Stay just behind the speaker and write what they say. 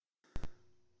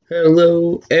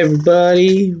Hello,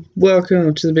 everybody.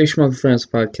 Welcome to the Big Smoke Friends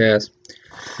podcast.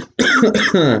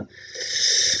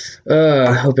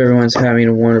 I hope everyone's having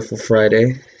a wonderful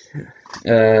Friday.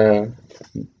 What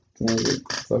is it?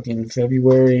 Fucking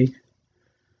February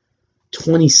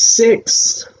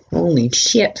 26th. Holy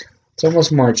shit. It's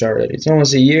almost March already. It's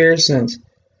almost a year since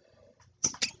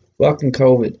fucking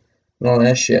COVID and all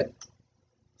that shit.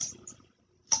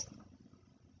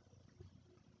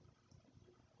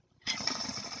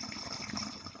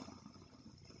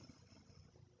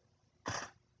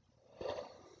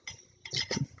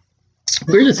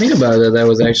 Weird to think about it, that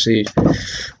was actually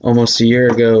almost a year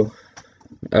ago.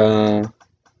 I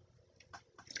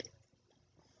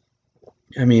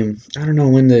don't know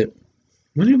when did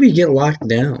we get locked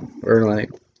down? Or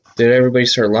did everybody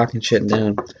start locking shit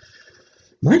down?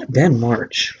 Might have been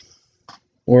March.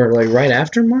 Or right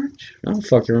after March? I don't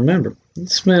fucking remember.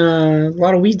 It's been a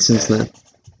lot of weed since then.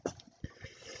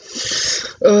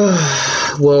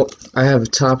 Well, I have a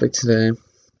topic today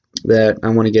that I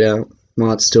want to get out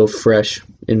while it's still fresh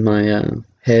in my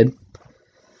head.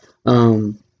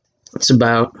 It's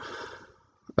about,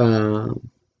 don't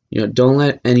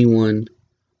let anyone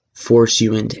force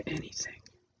you into anything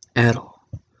at all.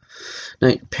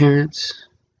 Not your parents,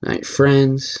 not your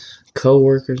friends,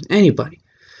 co-workers, anybody.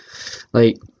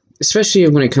 Especially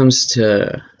when it comes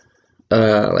to,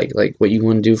 what you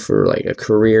want to do for, a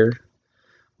career,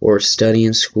 or study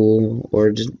in school,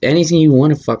 or just anything you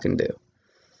want to fucking do.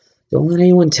 Don't let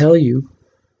anyone tell you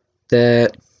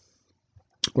that,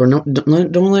 or don't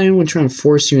let anyone try and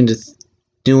force you into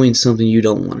doing something you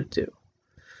don't want to do,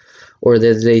 or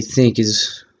that they think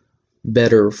is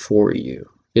better for you.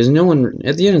 Because no one,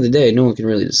 at the end of the day, no one can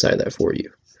really decide that for you.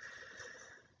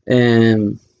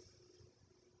 And,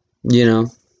 I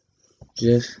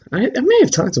may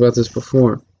have talked about this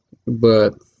before,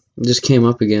 but it just came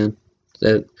up again,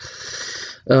 that,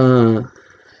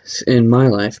 in my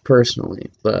life, personally,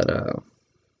 but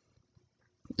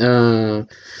yeah,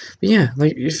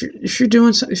 if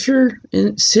you're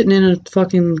sitting in a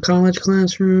fucking college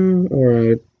classroom,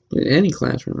 or any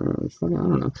classroom, I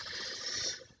don't know,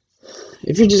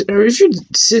 if you're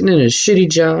sitting in a shitty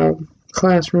job,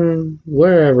 classroom,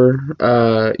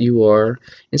 wherever you are,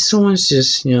 and someone's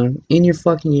just, in your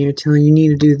fucking ear telling you need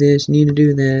to do this, you need to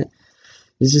do that,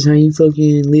 this is how you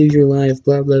fucking live your life,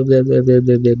 blah blah blah blah blah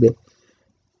blah blah blah,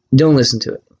 don't listen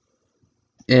to it.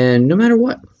 And no matter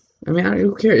what, I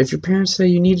don't care. If your parents say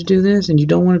you need to do this and you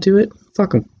don't want to do it,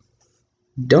 fuck them.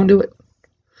 Don't do it.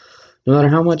 No matter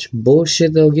how much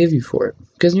bullshit they'll give you for it.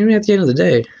 Because at the end of the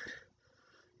day,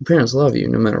 your parents love you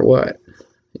no matter what.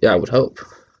 Yeah, I would hope.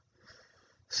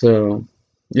 So,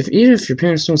 even if your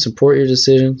parents don't support your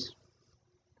decisions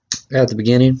at the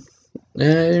beginning,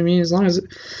 as long as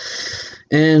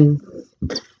and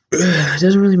it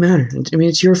doesn't really matter.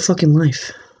 It's your fucking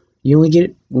life. You only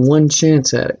get one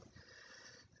chance at it.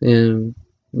 And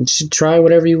you should try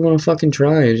whatever you want to fucking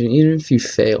try, even if you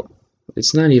fail.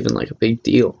 It's not even a big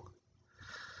deal.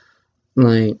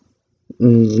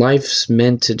 Life's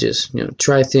meant to just,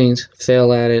 try things,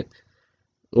 fail at it,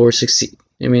 or succeed.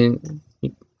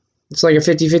 It's like a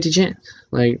 50-50 chance.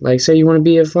 Say you want to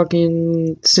be a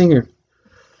fucking singer.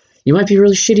 You might be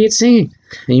really shitty at singing.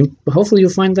 And hopefully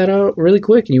you'll find that out really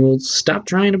quick and you will stop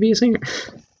trying to be a singer.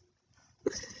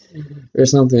 Or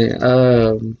something.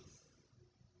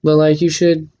 But you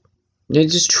should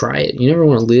just try it. You never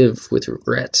want to live with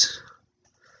regrets.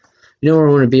 You never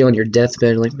want to be on your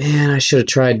deathbed man, I should have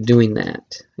tried doing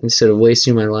that instead of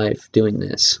wasting my life doing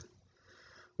this,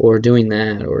 or doing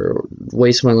that, or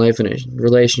waste my life in a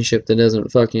relationship that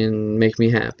doesn't fucking make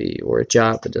me happy, or a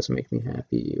job that doesn't make me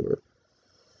happy, or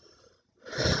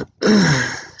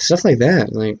stuff like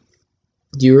that.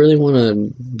 Do you really want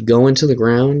to go into the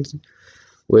ground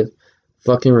with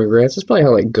fucking regrets? That's probably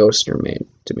how ghosts are made,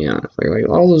 to be honest.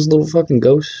 All those little fucking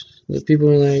ghosts that people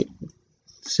are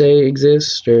say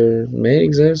exist, or may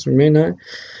exist, or may not.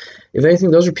 If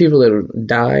anything, those are people that have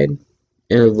died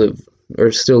and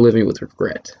are still living with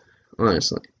regret.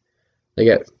 Honestly, they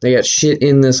got shit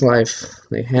in this life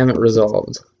they haven't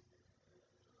resolved.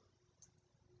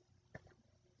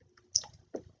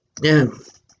 Yeah.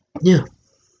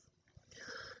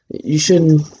 You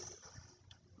should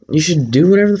do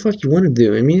whatever the fuck you want to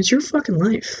do. It's your fucking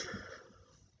life.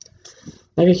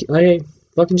 Like I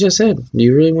fucking just said, do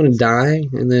you really want to die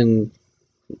and then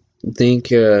think,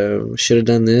 should have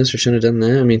done this or should have done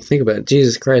that? Think about it.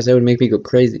 Jesus Christ, that would make me go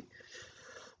crazy.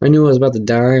 I knew I was about to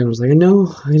die and I was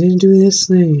no, I didn't do this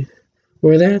thing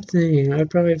or that thing. I'd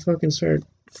probably fucking start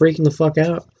freaking the fuck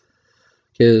out.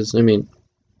 Because,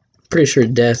 pretty sure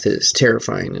death is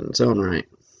terrifying in its own right.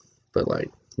 But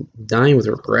dying with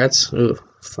regrets. Ooh,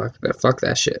 fuck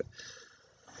that shit.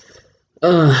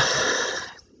 Uh,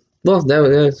 well,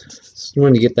 just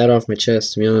wanted to get that off my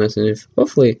chest, to be honest. And if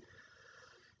hopefully,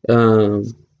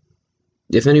 um,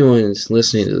 if anyone's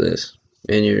listening to this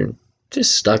and you're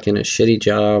just stuck in a shitty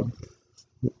job,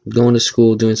 going to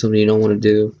school, doing something you don't want to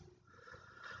do,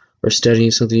 or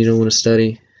studying something you don't want to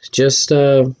study, just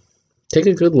take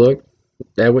a good look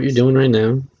at what you're doing right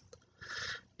now.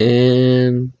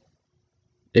 And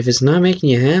if it's not making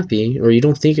you happy, or you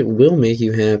don't think it will make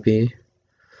you happy,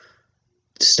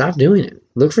 stop doing it.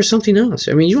 Look for something else.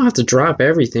 I mean, you don't have to drop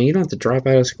everything. You don't have to drop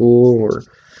out of school or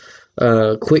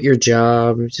quit your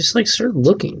job. Just like start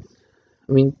looking.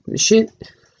 I mean, shit.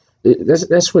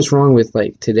 That's what's wrong with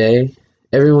like today.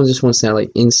 Everyone just wants that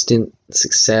like instant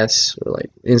success or like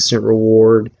instant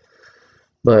reward,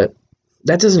 but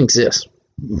that doesn't exist.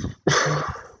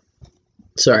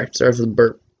 sorry for the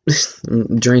burp.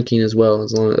 I'm drinking as well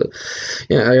as long as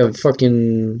I have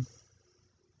fucking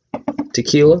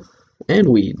tequila and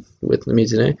weed with me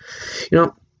today.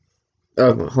 Hold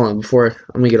on, before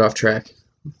I'm gonna get off track,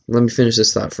 let me finish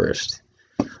this thought first.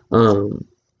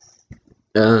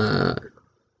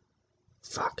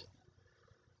 Fuck.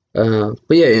 But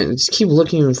yeah, just keep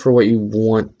looking for what you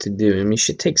want to do. I mean,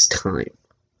 shit takes time.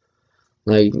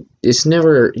 Like, you're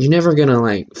never gonna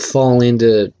like fall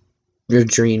into your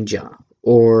dream job,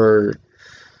 or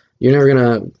you're never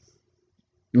gonna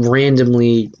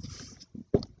randomly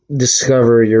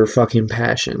discover your fucking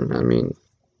passion. I mean,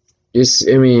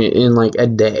 in like a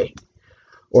day,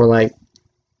 or like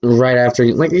right after,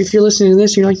 like if you're listening to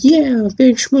this, you're like, yeah,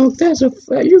 Big Smoke,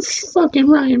 you're fucking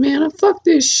right, man. Fuck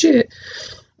this shit.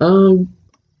 You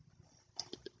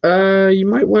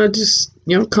might want to just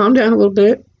calm down a little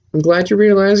bit. I'm glad you're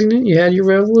realizing it. You had your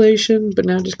revelation, but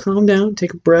now just calm down,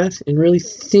 take a breath, and really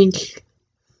think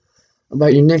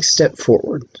about your next step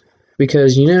forward,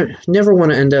 because you never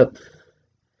want to end up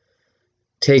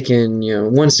taking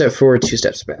one step forward, two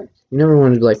steps back. You never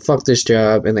want to be like, fuck this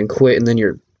job, and then quit, and then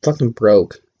you're fucking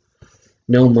broke,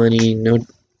 no money, no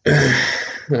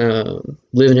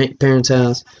living at your parents'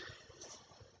 house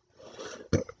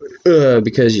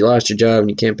because you lost your job and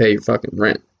you can't pay your fucking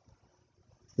rent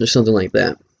or something like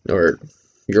that, or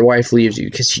your wife leaves you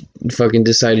because you fucking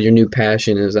decided your new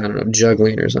passion is, I don't know,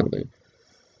 juggling or something,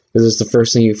 because it's the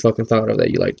first thing you fucking thought of that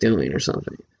you like doing or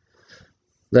something.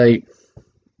 Like,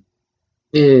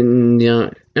 and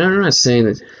I'm not saying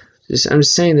that. I'm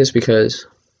just saying this because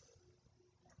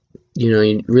you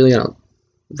really gotta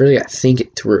think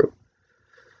it through,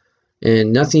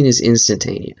 and nothing is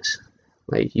instantaneous.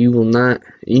 Like, you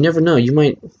never know. You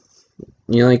might,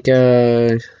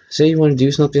 say you want to do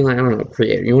something like, I don't know,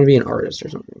 creative. You want to be an artist or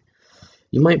something.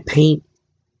 You might paint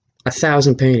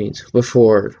 1,000 paintings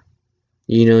before,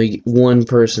 one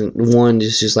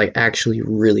is just like actually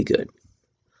really good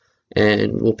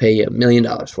and will pay you $1 million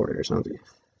for it or something.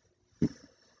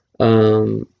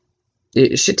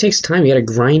 Shit takes time. You gotta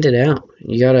grind it out.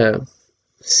 You gotta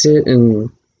sit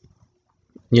down,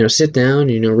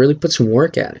 really put some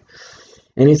work at it.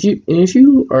 And if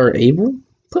you are able,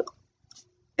 put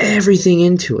everything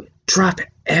into it. Drop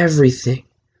everything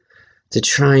to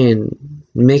try and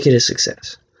make it a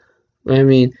success. I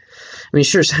mean,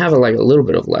 sure, have a little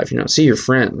bit of life. See your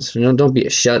friends. Don't be a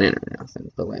shut-in or nothing.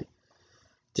 But like,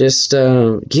 just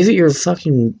give it your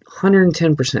fucking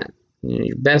 110%.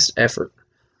 Your best effort.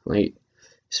 Like,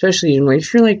 especially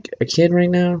if you're like a kid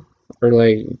right now, or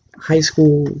like high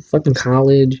school, fucking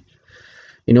college.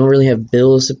 You don't really have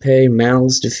bills to pay,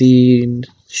 mouths to feed,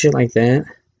 shit like that.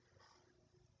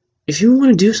 If you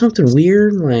want to do something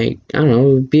weird, like, I don't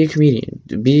know, be a comedian,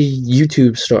 be a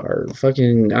YouTube star,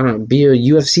 fucking, I don't know, be a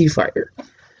UFC fighter,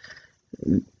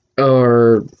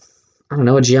 or, I don't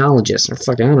know, a geologist, or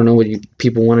fucking, I don't know what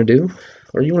people want to do,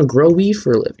 or you want to grow weed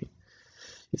for a living.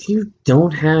 If you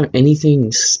don't have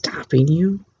anything stopping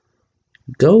you,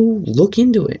 go look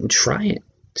into it and try it.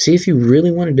 See if you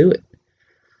really want to do it,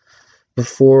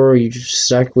 before you're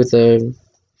stuck with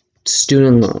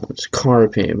student loans, car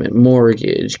payment,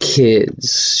 mortgage,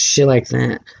 kids, shit like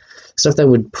that. Stuff that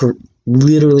would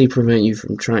literally prevent you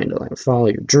from trying to like follow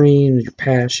your dreams, your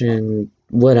passion,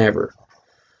 whatever.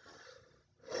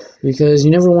 Because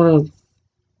you never want to.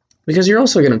 Because you're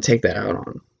also going to take that out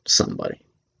on somebody.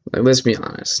 Like, let's be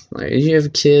honest. Like, if you have a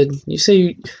kid, you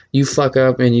say you fuck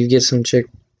up and you get some chick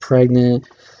pregnant,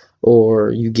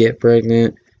 or you get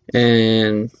pregnant,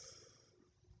 and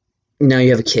now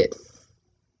you have a kid,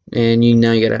 and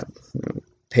now you gotta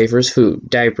pay for his food,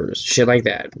 diapers, shit like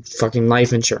that, fucking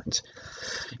life insurance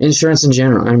in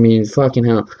general. I mean, fucking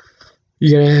hell,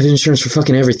 you gotta have insurance for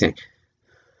fucking everything.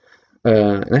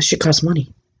 And that shit costs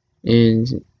money.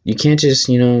 And you can't just,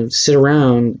 sit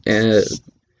around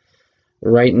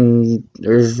writing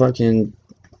or fucking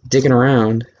dicking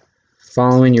around,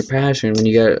 following your passion when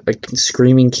you got a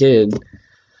screaming kid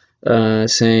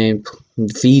saying,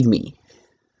 feed me,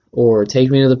 or take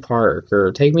me to the park,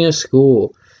 or take me to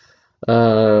school.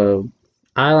 Uh,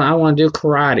 I want to do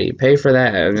karate, pay for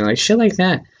that. I mean, like, shit like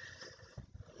that.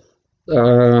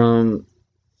 Um,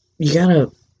 you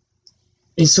gotta,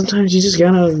 and sometimes you just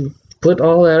gotta put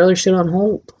all that other shit on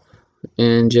hold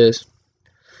and just,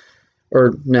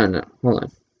 or no, hold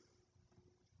on.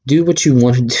 Do what you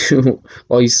want to do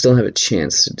while you still have a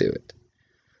chance to do it.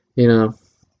 You know,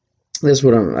 I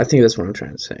think that's what I'm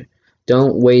trying to say.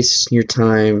 Don't waste your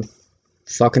time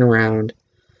fucking around.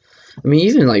 I mean,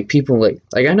 even like people like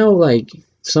I know like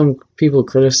some people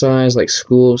criticize like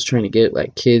schools trying to get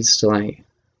like kids to like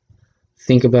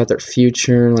think about their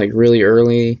future like really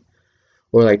early,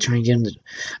 or like trying to get them to.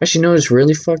 Actually, no, it's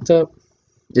really fucked up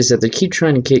is that they keep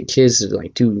trying to get kids to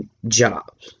like do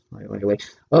jobs. Like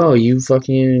oh, you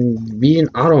fucking be an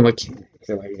auto mechanic.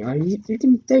 Like you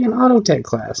can take an auto tech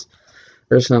class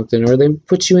or something, or they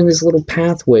put you in these little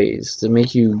pathways to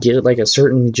make you get like a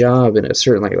certain job in a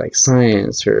certain like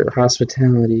science or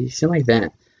hospitality, shit like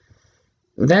that.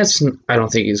 That's I don't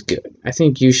think is good. I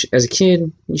think you as a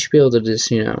kid you should be able to just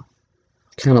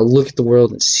kind of look at the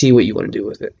world and see what you want to do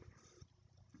with it.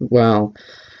 Well,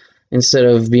 instead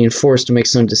of being forced to make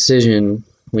some decision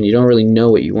when you don't really know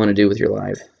what you want to do with your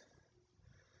life,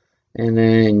 and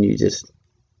then you just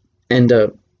end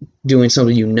up doing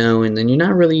something and then you're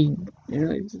not really,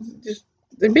 just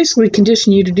they basically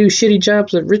condition you to do shitty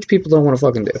jobs that rich people don't want to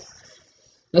fucking do.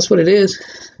 That's what it is,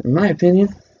 in my opinion.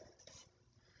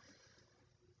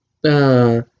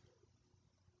 But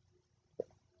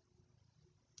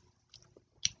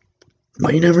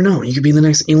you never know. You could be the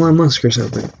next Elon Musk or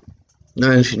something.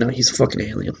 No, actually, no, he's a fucking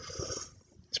alien.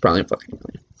 He's probably a fucking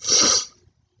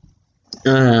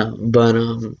alien.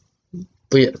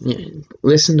 But yeah,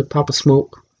 listen to Papa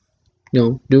Smoke.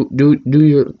 Do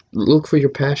your look for your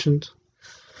passions.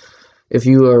 If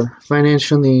you are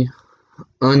financially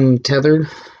untethered,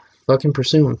 fucking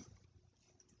pursue them.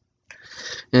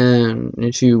 And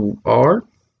if you are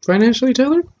financially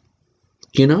tethered,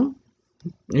 you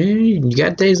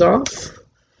got days off.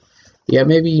 You got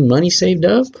maybe money saved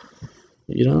up.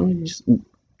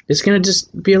 It's gonna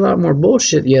just be a lot more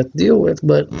bullshit you have to deal with,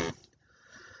 but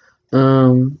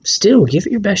still give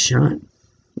it your best shot.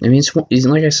 I mean, it's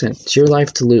like I said, it's your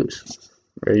life to lose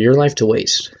or your life to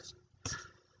waste.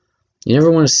 You never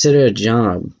want to sit at a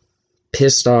job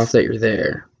pissed off that you're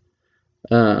there,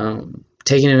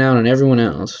 taking it out on everyone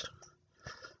else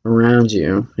around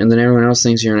you, and then everyone else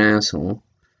thinks you're an asshole,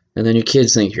 and then your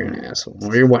kids think you're an asshole,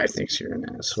 or your wife thinks you're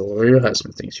an asshole, or your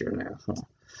husband thinks you're an asshole,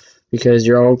 because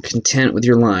you're all content with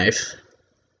your life.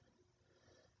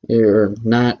 You're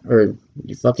not, or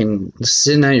you fucking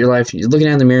sitting at your life, you're looking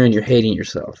at the mirror and you're hating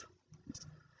yourself.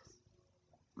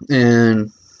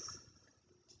 And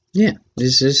yeah,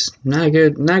 it's just not a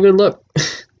good look.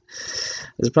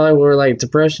 It's probably where like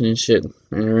depression and shit,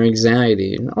 or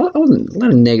anxiety, and a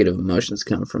lot of negative emotions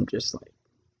come from just like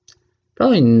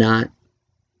probably not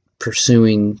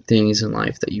pursuing things in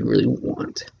life that you really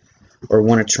want or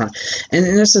want to try.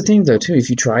 And that's the thing though too,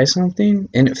 if you try something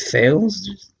and it fails,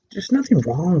 there's nothing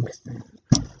wrong with that.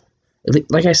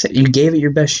 Like I said, you gave it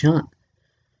your best shot.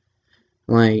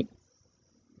 Like,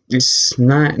 it's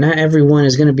not everyone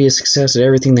is going to be a success at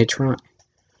everything they try.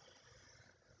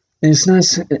 And it's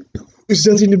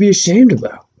nothing to be ashamed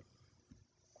about.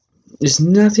 There's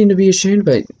nothing to be ashamed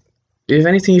about. If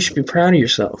anything, you should be proud of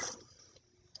yourself.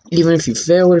 Even if you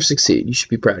fail or succeed, you should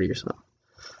be proud of yourself.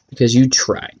 Because you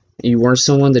tried. You weren't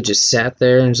someone that just sat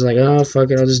there and was like, oh,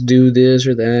 fuck it, I'll just do this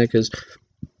or that because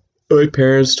my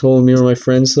parents told me or my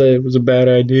friends said it was a bad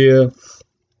idea.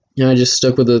 And I just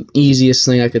stuck with the easiest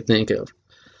thing I could think of.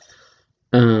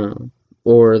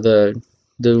 Or the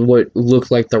what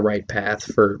looked like the right path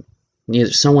for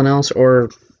either someone else or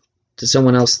to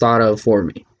someone else thought of for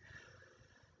me.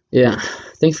 Yeah,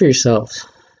 think for yourselves.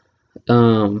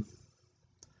 That's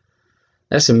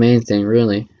the main thing,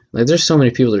 really. Like, there's so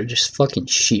many people that are just fucking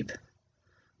sheep.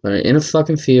 They're in a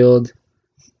fucking field,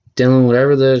 doing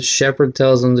whatever the shepherd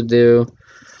tells them to do,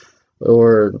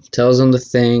 or tells them to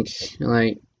think.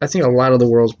 Like, I think a lot of the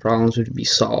world's problems would be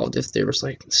solved if there was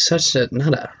like such a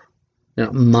not a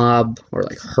mob or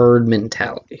like herd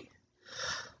mentality.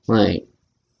 Like,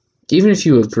 even if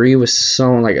you agree with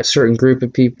someone, like a certain group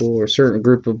of people or a certain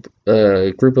group of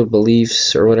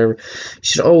beliefs or whatever, you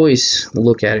should always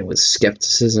look at it with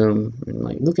skepticism and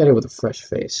like look at it with a fresh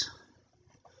face.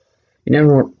 You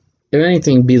never if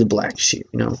anything, be the black sheep.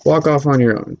 Walk off on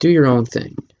your own, do your own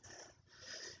thing,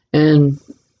 and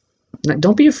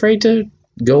don't be afraid to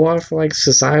go off like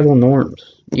societal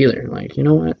norms either. Like, you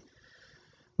know what?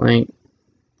 Like,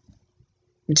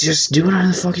 just do whatever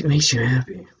the fuck it makes you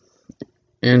happy,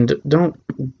 and don't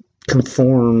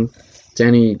conform to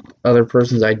any other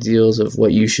person's ideals of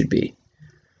what you should be,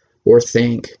 or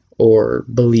think, or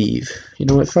believe. You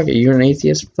know what? Fuck it. You're an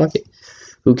atheist. Fuck it.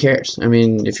 Who cares? I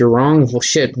mean, if you're wrong, well,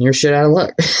 shit, you're shit out of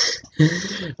luck.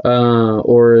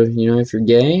 Or if you're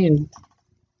gay, and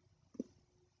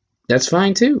that's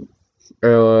fine too.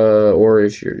 Or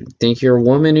if you think you're a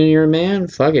woman and you're a man,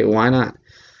 fuck it. Why not?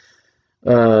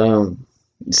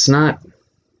 It's not.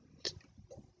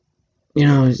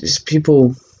 Just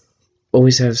people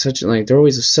always have they're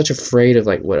always such afraid of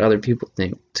like what other people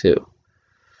think too.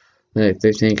 Like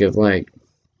they think of like,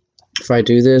 if I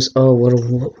do this, oh, what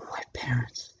will my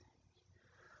parents think?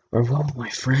 Or what will my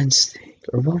friends think?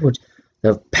 Or what would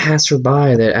the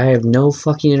passerby that I have no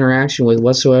fucking interaction with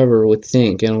whatsoever would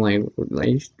think? And I'm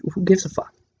like, who gives a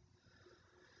fuck?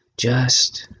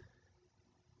 Just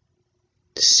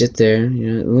sit there,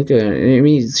 look at it. I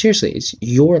mean, seriously, it's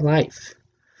your life.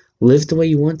 Live the way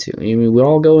you want to. I mean, we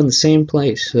all go in the same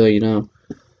place, so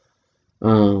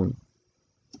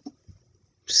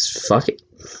just fuck it.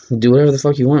 Do whatever the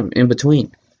fuck you want in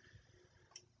between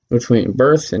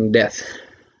birth and death.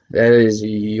 That is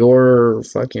your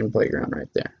fucking playground right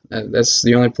there. That's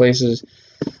the only places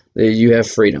that you have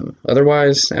freedom.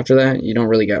 Otherwise, after that, you don't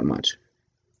really got much.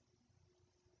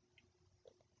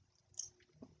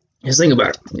 Just think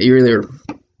about it.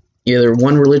 Either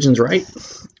one religion's right,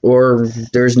 or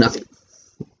there's nothing.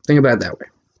 Think about it that way.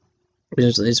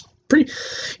 It's pretty,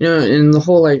 and the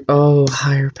whole like, oh,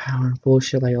 higher power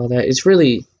bullshit, like all that. It's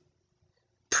really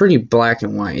pretty black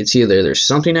and white. It's either there's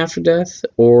something after death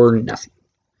or nothing.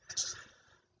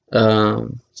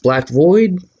 Black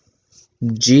Void,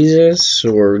 Jesus,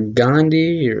 or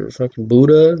Gandhi, or fucking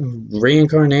Buddha,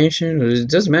 reincarnation. It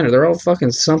doesn't matter. They're all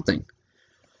fucking something.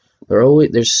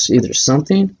 There's either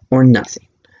something or nothing.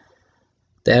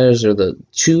 Those are the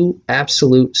two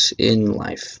absolutes in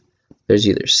life. There's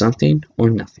either something or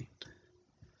nothing.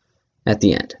 At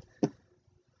the end,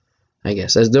 I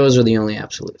guess those are the only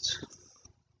absolutes.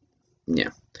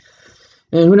 Yeah,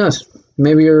 and who knows?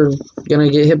 Maybe you're gonna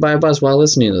get hit by a bus while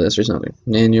listening to this or something,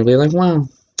 and you'll be like, "Wow,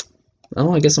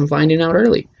 I guess I'm finding out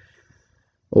early."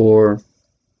 Or,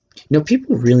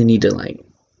 people really need to like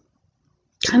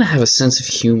kind of have a sense of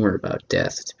humor about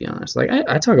death. To be honest, like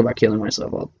I talk about killing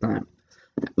myself all the time.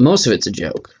 Most of it's a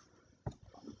joke,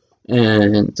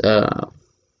 and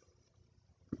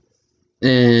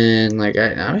like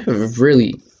I have a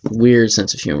really weird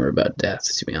sense of humor about death.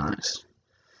 To be honest,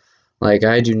 like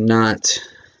I do not.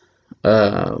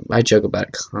 I joke about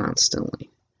it constantly.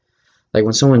 Like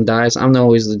when someone dies, I'm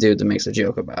always the dude that makes a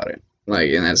joke about it.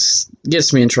 Like, and that's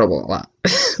gets me in trouble a lot.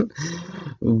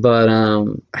 But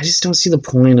I just don't see the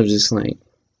point of just like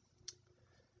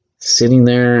sitting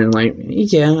there and like,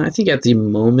 yeah, I think at the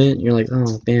moment you're like,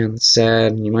 oh man, it's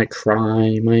sad. You might cry,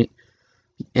 you might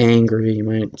be angry, you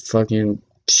might fucking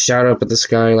shout up at the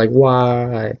sky like,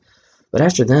 why? But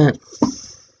after that,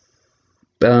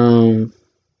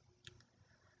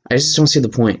 I just don't see the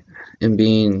point in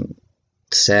being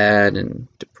sad and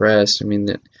depressed. I mean,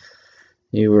 that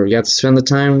you got to spend the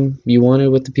time you wanted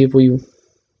with the people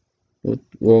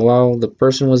while the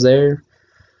person was there,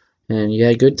 and you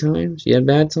had good times, you had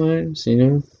bad times,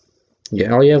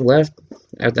 Yeah, all you have left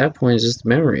at that point is just the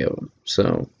memory of them.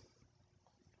 So,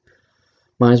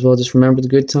 might as well just remember the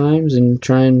good times and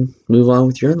try and move on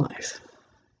with your life.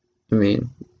 I mean,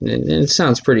 it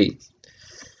sounds pretty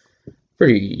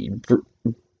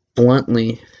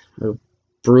bluntly or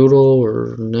brutal,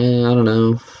 or I don't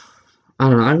know.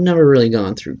 I've never really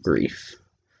gone through grief,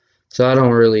 so I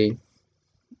don't really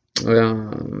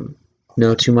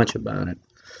know too much about it.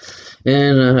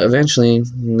 And eventually,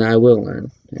 I will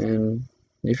learn. And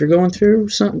if you're going through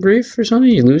grief or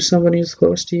something, you lose somebody who's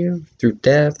close to you through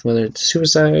death, whether it's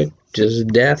suicide, just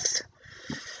death,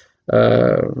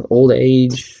 old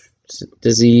age,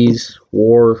 disease,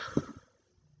 war,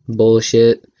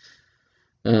 bullshit.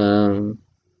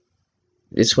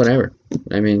 It's whatever.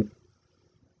 I mean,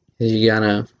 you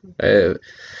gotta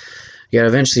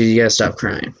eventually, you gotta stop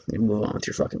crying and move on with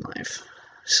your fucking life.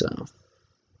 So,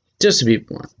 just to be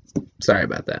blunt, sorry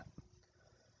about that.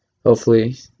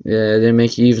 Hopefully, it didn't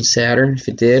make you even sadder. If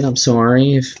it did, I'm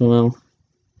sorry. If, well,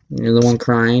 you're the one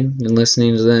crying and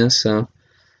listening to this, so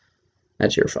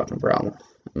that's your fucking problem,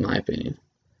 in my opinion.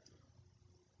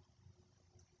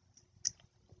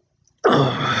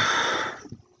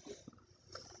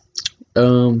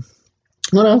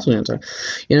 What else we gonna talk?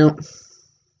 You know,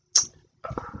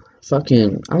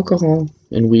 fucking alcohol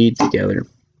and weed together.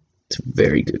 It's a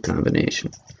very good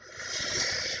combination.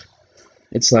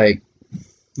 It's like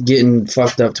getting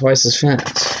fucked up twice as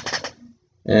fast.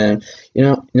 And you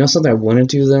know something I want to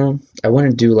do though. I want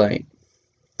to do like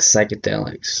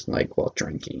psychedelics, like while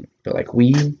drinking, but like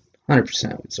weed,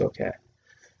 100%, it's okay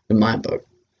in my book,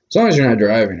 as long as you're not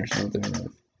driving or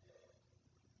something.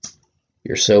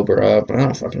 You're sober up. I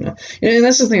don't fucking know. And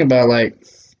that's the thing about like,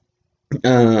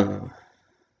 uh,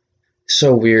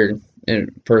 so weird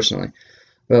and personally,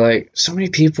 but like so many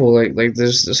people like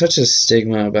there's such a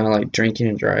stigma about like drinking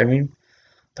and driving,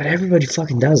 but everybody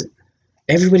fucking does it.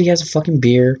 Everybody has a fucking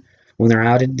beer when they're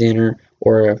out at dinner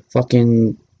or a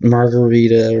fucking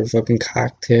margarita or fucking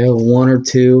cocktail, one or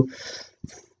two.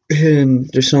 And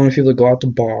there's so many people that go out to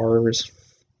bars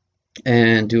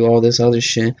and do all this other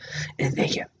shit, and they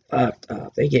get fucked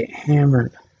up. They get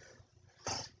hammered,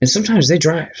 and sometimes they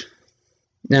drive.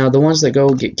 Now, the ones that go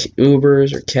get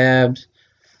Ubers or cabs,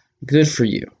 good for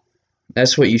you.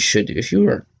 That's what you should do. If you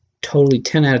are totally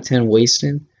 10 out of 10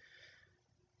 wasted,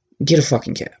 get a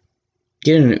fucking cab.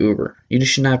 Get in an Uber. You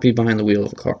just should not be behind the wheel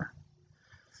of a car.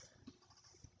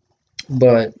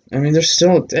 But, I mean, there's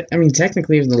still, I mean,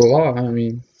 technically, the law, I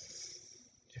mean,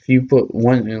 if you put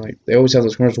one, like, they always have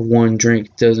those commercials, one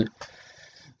drink doesn't.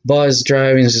 Buzz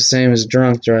driving is the same as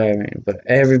drunk driving, but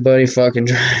everybody fucking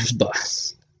drives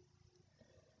bus.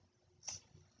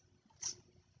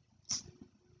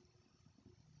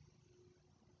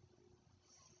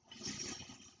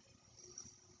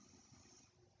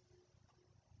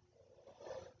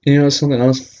 You know something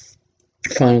else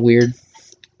I find weird?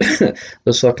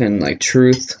 Those fucking like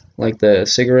truth, like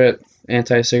the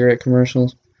anti-cigarette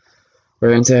commercials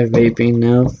or anti-vaping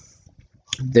now.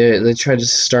 They tried to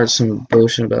start some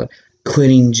bullshit about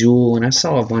quitting Juul, and I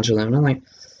saw a bunch of them, and I'm like,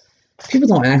 people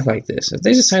don't act like this. If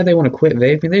they decide they want to quit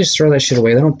vaping, they just throw that shit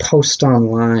away. They don't post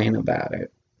online about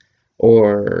it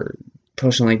or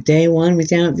posting like day one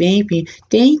without vaping,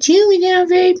 day two without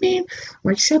vaping.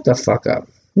 Like, shut the fuck up.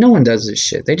 No one does this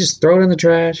shit. They just throw it in the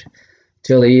trash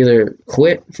till they either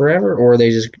quit forever or they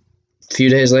just a few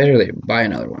days later they buy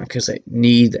another one because they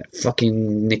need that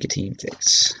fucking nicotine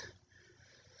fix.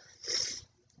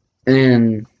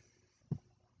 And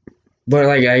but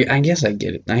like I guess I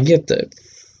get it. I get the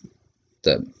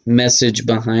message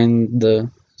behind the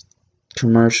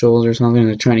commercials or something.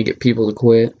 They're trying to get people to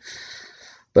quit.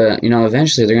 But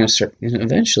eventually they're gonna start.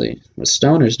 Eventually, what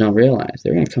stoners don't realize,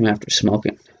 they're gonna come after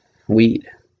smoking weed.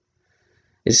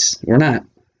 We're not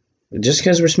just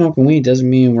because we're smoking weed doesn't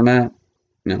mean we're not,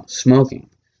 smoking.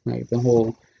 Like the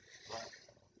whole,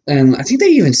 and I think they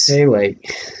even say like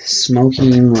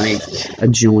smoking like a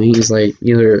joint is like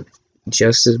either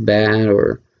just as bad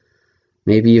or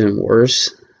maybe even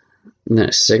worse than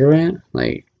a cigarette.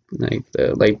 Like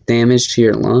damage to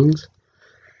your lungs.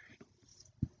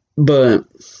 But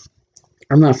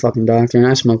I'm not a fucking doctor, and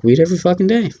I smoke weed every fucking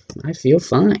day. I feel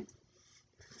fine.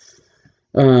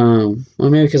 Well,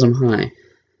 maybe because I'm high.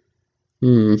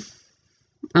 I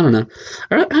don't know.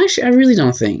 I really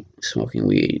don't think smoking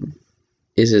weed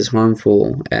is as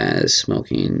harmful as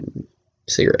smoking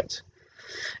cigarettes.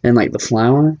 And like the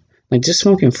flower, like just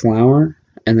smoking flower,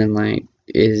 and then like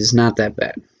is not that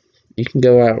bad. You can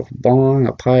go out with a bong,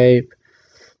 a pipe,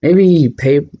 maybe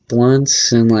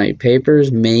blunts and like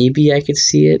papers. Maybe I could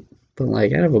see it, but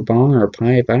like out of a bong or a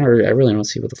pipe, I really don't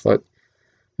see what the fuck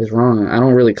is wrong. I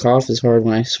don't really cough as hard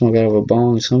when I smoke out of a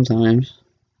bong sometimes,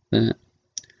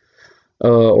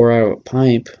 or out of a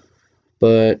pipe.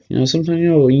 But sometimes when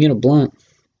you get a blunt,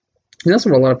 and that's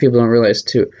what a lot of people don't realize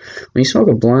too. When you smoke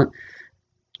a blunt,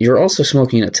 you're also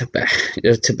smoking a tobacco.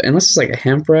 Unless it's like a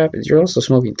hemp wrap, you're also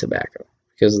smoking tobacco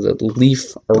because the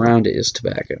leaf around it is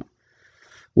tobacco,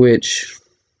 which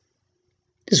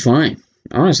is fine.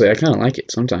 Honestly, I kind of like it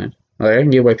sometimes. Like, I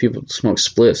can get why people smoke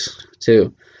spliffs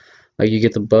too. Like you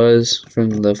get the buzz from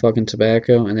the fucking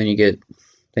tobacco, and then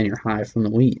you're high from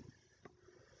the weed,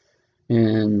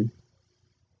 and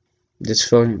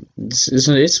it's a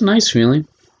nice feeling.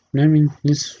 I mean,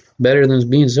 it's better than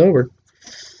being sober.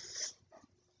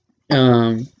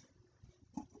 But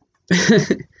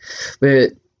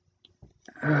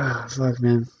fuck,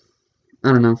 man,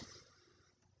 I don't know.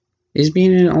 Is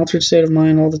being in an altered state of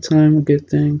mind all the time a good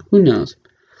thing? Who knows?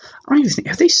 I don't even think.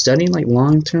 Have they studied like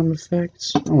long-term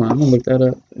effects? Hold on, I'm gonna look that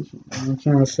up.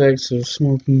 Long-term effects of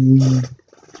smoking weed.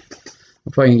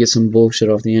 I'll probably get some bullshit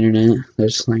off the internet.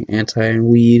 There's like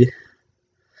anti-weed.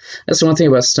 That's the one thing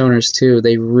about stoners too.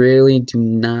 They really do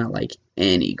not like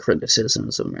any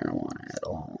criticisms of marijuana at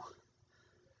all.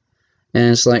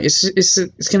 And it's like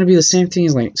it's gonna be the same thing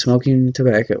as like smoking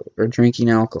tobacco or drinking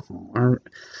alcohol. Or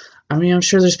I mean, I'm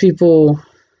sure there's people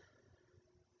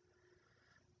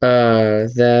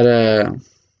that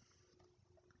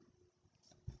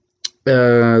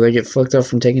they get fucked up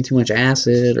from taking too much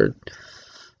acid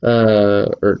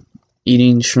or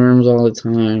eating shrooms all the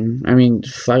time. I mean,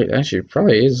 actually,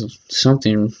 probably is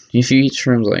something if you eat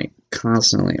shrooms like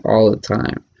constantly all the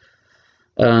time.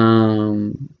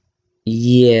 Um,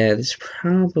 yeah, it's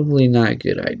probably not a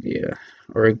good idea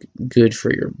or good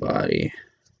for your body.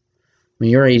 When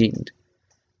you're eating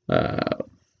uh,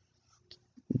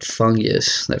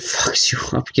 fungus that fucks you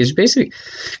up because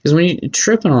when you're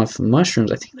tripping off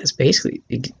mushrooms, I think that's basically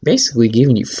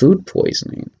giving you food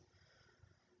poisoning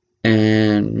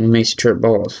and it makes you trip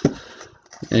balls.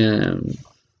 And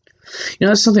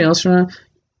that's something else around.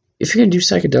 If you're gonna do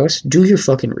psychedelics, do your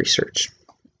fucking research.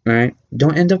 Right?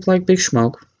 Don't end up like Big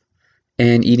Smoke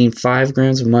and eating 5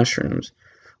 grams of mushrooms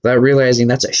without realizing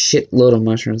that's a shitload of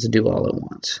mushrooms to do all at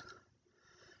once.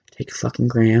 Take a fucking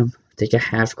gram, take a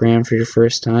half gram for your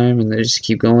first time, and then just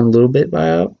keep going a little bit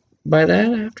by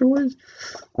that afterwards.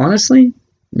 Honestly,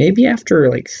 maybe after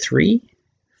like 3,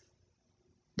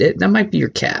 that might be your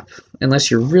cap, unless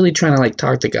you're really trying to like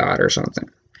talk to God or something,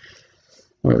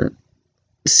 or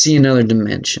see another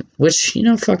dimension. Which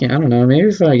fucking I don't know. Maybe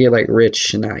if I get like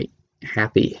rich and I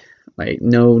happy, like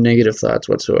no negative thoughts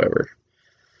whatsoever,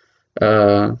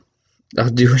 I'll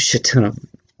do a shit ton of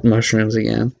mushrooms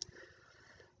again.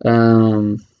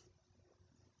 Um,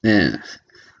 yeah,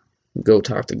 go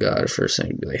talk to God for a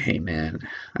second. Be like, hey man,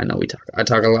 I know I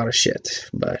talk a lot of shit,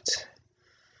 but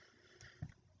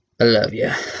I love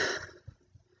you.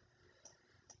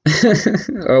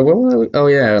 Oh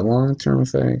yeah, long-term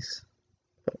effects.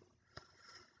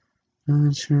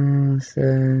 Long-term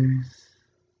effects.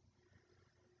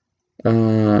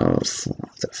 What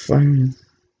the fuck?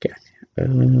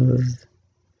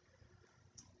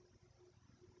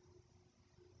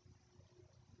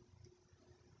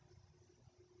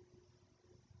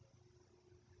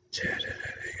 God.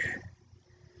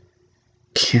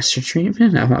 Cancer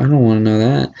treatment? I don't want to know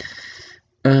that.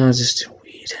 Just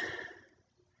weed.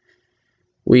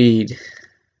 Weed.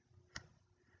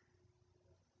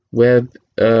 What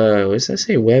does that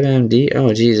say? WebMD?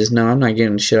 Oh, Jesus, no, I'm not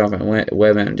getting shit off at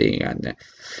WebMD. Goddamn.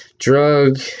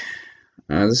 Drug.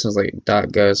 This was like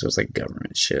 .gov, so it's like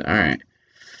government shit. Alright.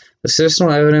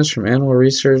 Medicinal evidence from animal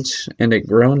research and a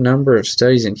grown number of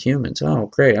studies in humans. Oh,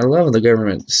 great. I love the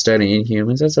government studying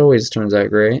humans. That's always turns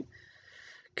out great.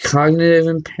 Cognitive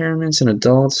impairments in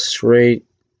adults rate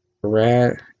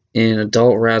in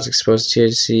adult rats exposed to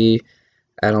THC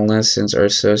adolescents are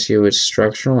associated with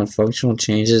structural and functional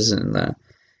changes in the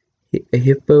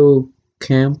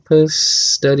hippocampus.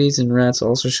 Studies in rats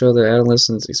also show that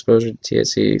adolescents' exposure to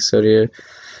THC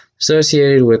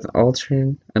associated with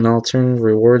an alternative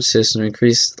reward system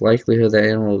increased the likelihood that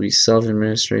animal will be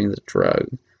self-administering the drug.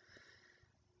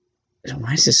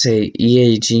 Why does it say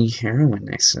EAG heroin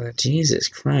next to that? Jesus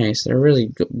Christ, they're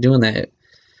really doing that.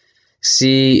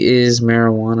 C, is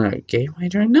marijuana a gateway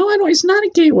drug? No, I don't. It's not a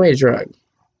gateway drug.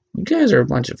 You guys are a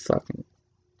bunch of fucking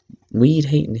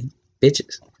weed-hating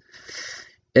bitches.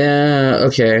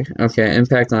 Okay.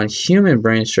 Impact on human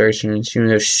brain structure and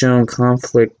humans have shown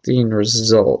conflicting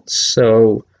results.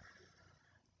 So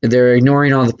they're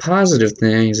ignoring all the positive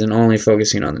things and only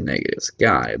focusing on the negatives.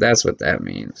 Got it. That's what that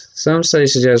means. Some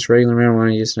studies suggest regular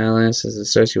marijuana use in adolescents is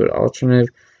associated with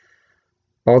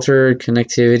altered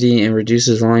connectivity and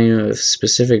reduces volume of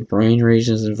specific brain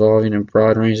regions involving a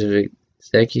broad range of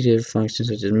executive functions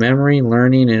such as memory,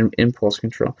 learning, and impulse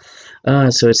control.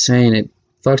 So it's saying it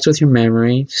fucks with your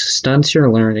memory, stunts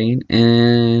your learning,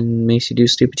 and makes you do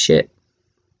stupid shit.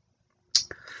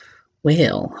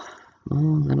 Well, I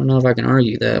don't know if I can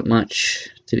argue that much,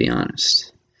 to be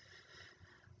honest.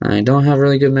 I don't have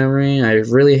really good memory. I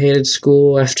really hated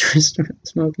school after I started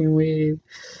smoking weed.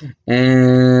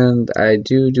 And I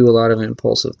do a lot of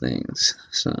impulsive things.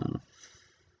 So,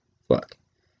 fuck.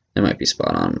 I might be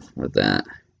spot on with that.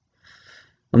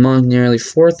 Among nearly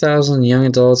 4,000 young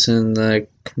adults in the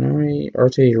coronary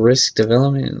artery risk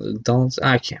development in adults.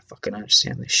 I can't fucking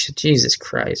understand this shit. Jesus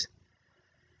Christ.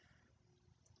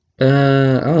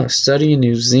 A study in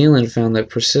New Zealand found that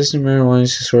persistent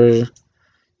marijuana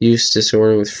use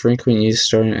disorder with frequent use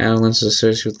starting in adolescence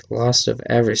associated with loss of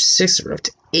average 6 or up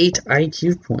to 8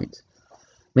 IQ points.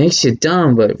 Makes you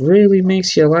dumb, but really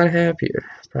makes you a lot happier.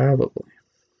 Probably.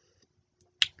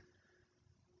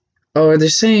 Oh, they're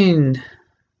saying...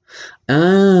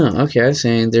 Oh, okay,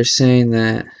 they're saying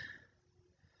that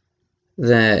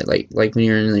like when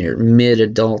you're in your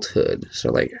mid-adulthood,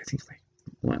 so like I think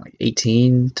like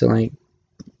 18 to like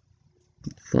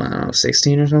I don't know,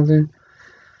 16 or something.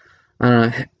 I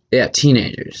don't know. Yeah,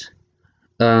 teenagers.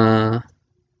 Did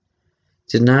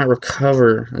not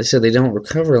recover. They said they don't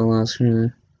recover a loss from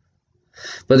it.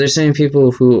 But they're saying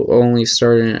people who only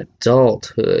started in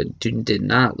adulthood did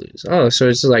not lose. Oh, so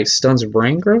it's like stunts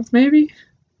brain growth, maybe?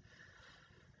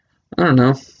 I don't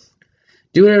know.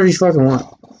 Do whatever you fucking want.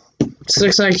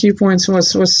 6 IQ points?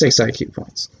 What's 6 IQ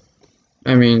points?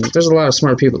 I mean, there's a lot of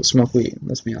smart people that smoke weed.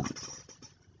 Let's be honest.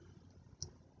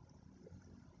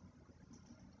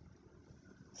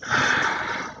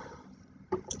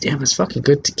 Damn, it's fucking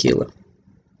good tequila.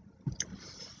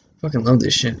 Fucking love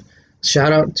this shit.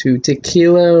 Shout out to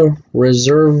Tequila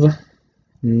Reserve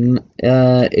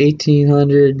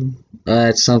 1800.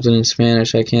 It's something in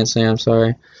Spanish. I can't say. I'm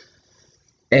sorry.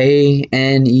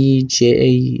 ANEJO.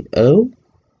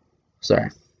 Sorry.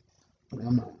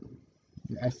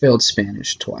 I failed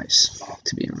Spanish twice,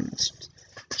 to be honest.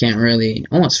 Can't really.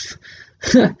 Almost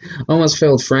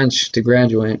failed French to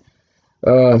graduate.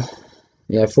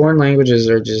 Yeah, foreign languages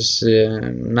are just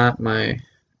not my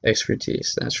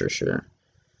expertise. That's for sure.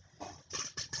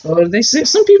 They say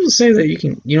some people say that you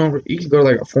can go to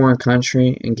like a foreign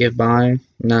country and get by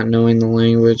not knowing the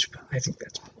language, but I think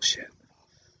that's bullshit.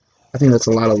 I think that's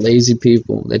a lot of lazy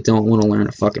people that don't want to learn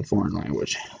a fucking foreign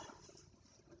language.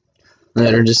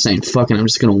 That are just saying, fucking, I'm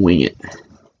just gonna wing it.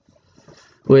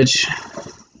 Which,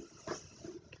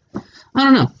 I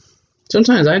don't know.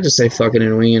 Sometimes I just say fucking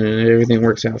and wing it and everything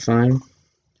works out fine.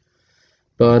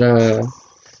 But,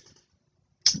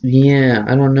 yeah,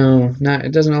 I don't know.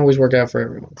 It doesn't always work out for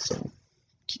everyone, so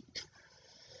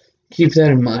keep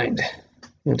that in mind. I'm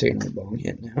gonna take another bong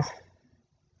hit now.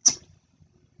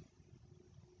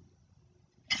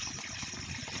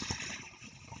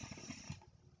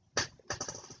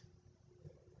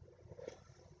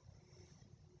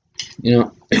 You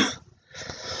know,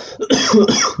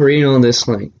 reading all this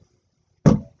like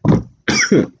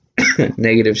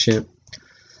negative shit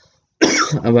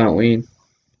about weed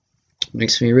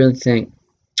makes me really think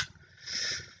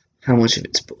how much of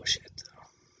it's bullshit,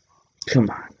 though. Come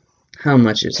on, how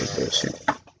much is it bullshit?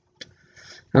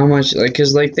 How much, like,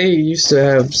 because like they used to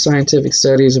have scientific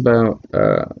studies about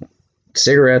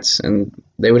cigarettes, and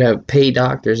they would have paid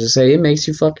doctors to say it makes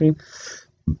you fucking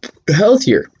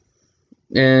healthier.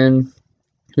 And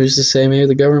who's to say maybe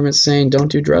the government's saying don't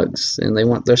do drugs, and they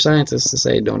want their scientists to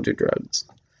say don't do drugs.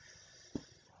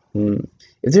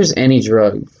 If there's any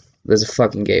drug that's a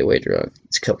fucking gateway drug,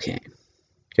 it's cocaine.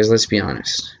 Because let's be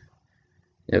honest,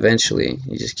 eventually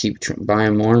you just keep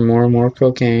buying more and more and more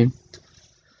cocaine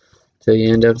till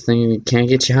you end up thinking you can't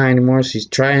get you high anymore, so you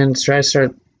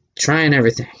start trying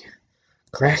everything.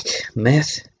 Crack,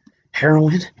 meth,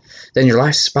 heroin, then your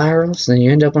life spirals, then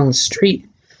you end up on the street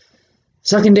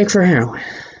sucking dick for heroin.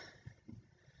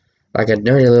 Like a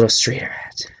dirty little street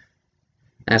rat.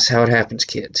 That's how it happens,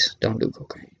 kids. Don't do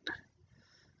cocaine.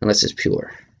 Unless it's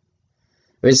pure.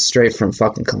 If it's straight from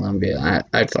fucking Colombia,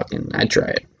 I'd try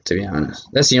it, to be honest.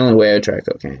 That's the only way I'd try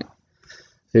cocaine.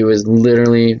 If it was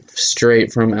literally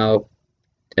straight from El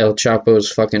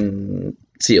Chapo's fucking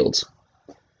fields.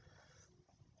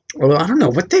 Although, I don't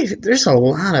know, there's a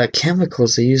lot of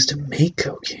chemicals they use to make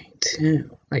cocaine, too.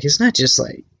 Like, it's not just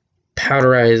like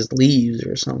powderized leaves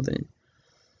or something.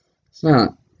 It's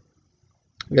not.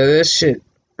 Yeah, this shit,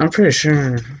 I'm pretty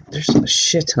sure there's a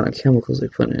shit ton of chemicals they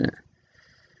put in it.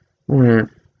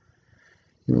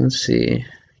 Let's see.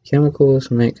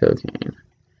 Chemicals make cocaine.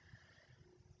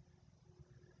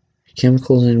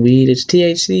 Chemicals in weed, it's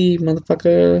THC,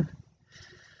 motherfucker.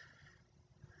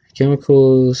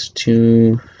 Chemicals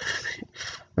to.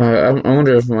 I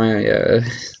wonder if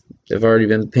they've already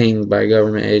been pinged by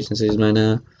government agencies by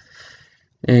now.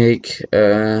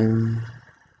 Cocaine.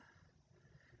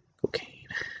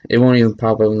 It won't even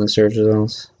pop up in the search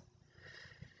results.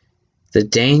 The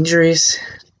dangerous.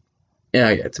 Yeah,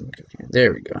 I got some cocaine.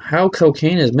 There we go. How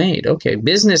cocaine is made. Okay,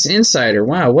 Business Insider.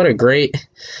 Wow, what a great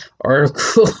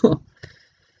article.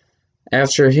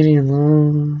 After hitting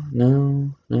low.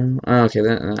 No. Oh, okay,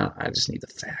 no, I just need the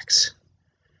facts.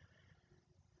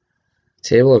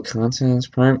 Table of contents.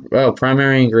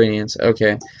 Primary ingredients.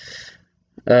 Okay.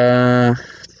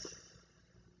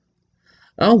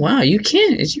 Oh wow, you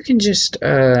can just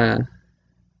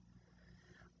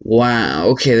wow,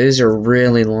 okay, these are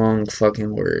really long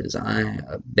fucking words.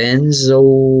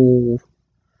 Benzo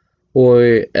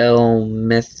oil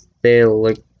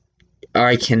methyl.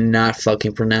 I cannot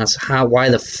fucking pronounce. Why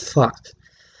the fuck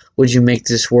would you make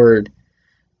this word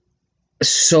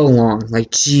so long?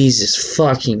 Like, Jesus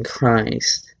fucking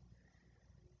Christ.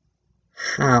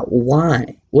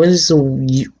 Why? What is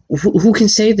who can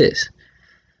say this?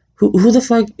 Who the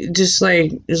fuck just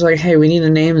like is like, hey, we need to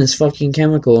name this fucking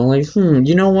chemical. And like,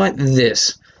 you know what?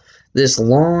 This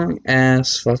long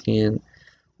ass fucking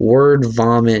word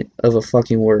vomit of a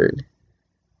fucking word.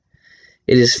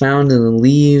 It is found in the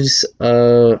leaves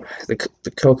of the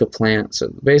coca plant. So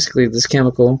basically, this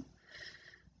chemical,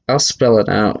 I'll spell it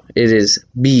out. It is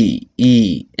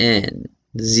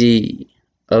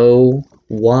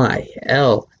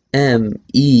BENZOYLMETHL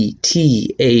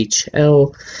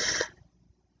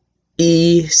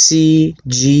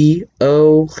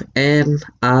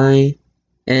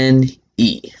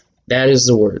That is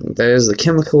the word. That is the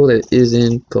chemical that is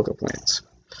in coca plants,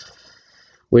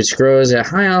 which grows at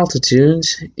high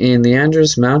altitudes in the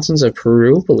Andes Mountains of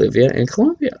Peru, Bolivia, and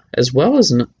Colombia, as well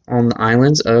as on the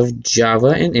islands of Java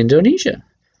and Indonesia.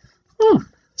 Huh.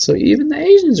 So even the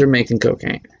Asians are making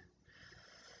cocaine.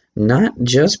 Not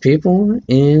just people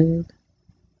in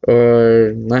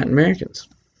or Latin Americans.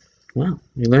 Wow,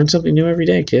 you learn something new every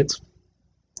day, kids.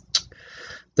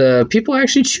 The people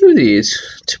actually chew these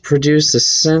to produce the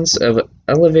sense of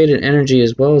elevated energy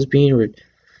as well as being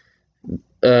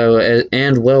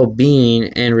and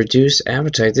well-being and reduce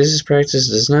appetite. This practice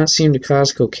does not seem to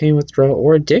cause cocaine withdrawal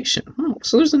or addiction. Oh,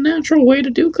 so there's a natural way to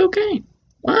do cocaine.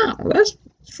 Wow, that's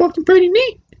fucking pretty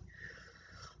neat.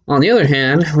 On the other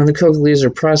hand, when the coca leaves are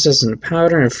processed into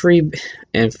powder and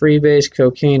free-base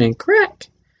cocaine and crack,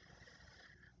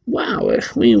 wow,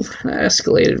 we've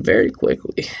escalated very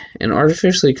quickly and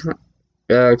artificially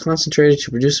concentrated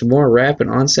to produce a more rapid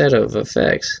onset of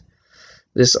effects.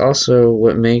 This also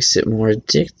what makes it more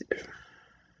addictive.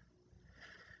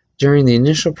 During the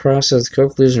initial process, the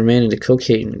coca leaves are made into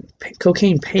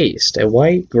cocaine paste, a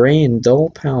white, gray, and dull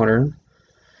powder,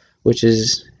 which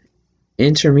is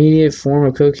intermediate form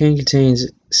of cocaine, contains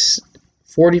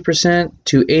 40%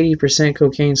 to 80%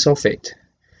 cocaine sulfate,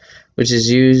 which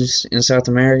is used in South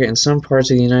America and some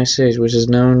parts of the United States, which is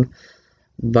known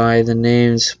by the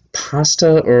names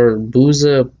pasta or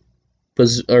bazooka?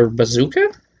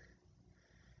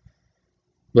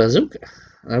 Bazooka.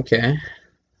 Okay.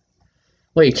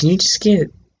 Wait, can you just get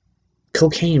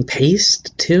cocaine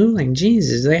paste too? Like,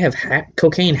 Jesus, they have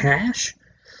cocaine hash?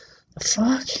 The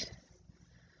fuck?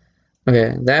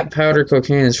 Okay, that powder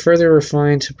cocaine is further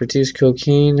refined to produce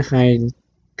cocaine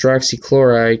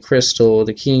hydroxychloride crystal,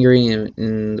 the key ingredient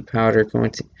in the powder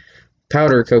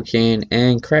cocaine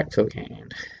and crack cocaine.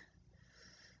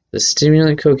 The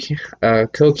stimulant cocaine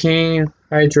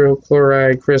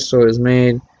hydrochloride crystal is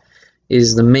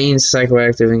the main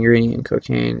psychoactive ingredient in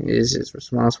cocaine. Is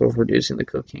responsible for reducing the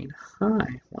cocaine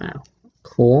high. Wow,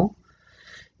 cool.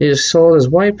 It is sold as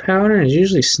white powder and is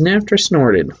usually sniffed or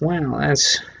snorted. Wow,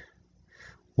 that's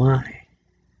why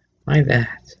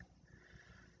that?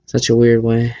 Such a weird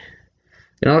way. You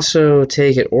can also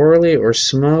take it orally or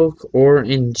smoke or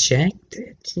inject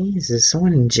it. Jesus,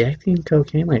 someone injecting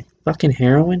cocaine like fucking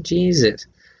heroin? Jesus.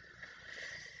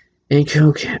 And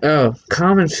cocaine. Oh,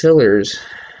 common fillers.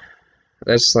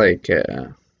 That's like,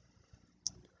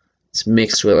 it's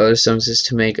mixed with other substances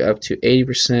to make up to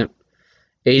 80%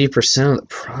 of the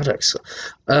products.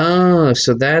 Oh,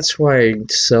 so that's why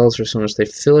it sells for so much. They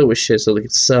fill it with shit so they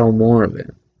can sell more of it.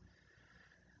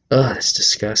 Oh, that's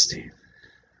disgusting.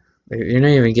 You're not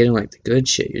even getting like the good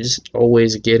shit. You're just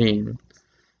always getting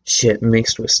shit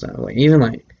mixed with stuff. Like even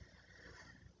like,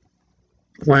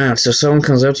 wow. So someone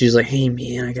comes up to you, is like, "Hey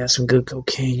man, I got some good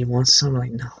cocaine. You want some?" I'm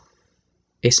like, no,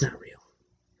 it's not real.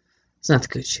 It's not the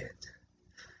good shit.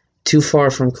 Too far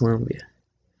from Colombia.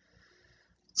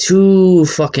 Too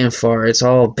fucking far. It's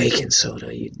all baking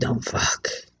soda. You dumb fuck.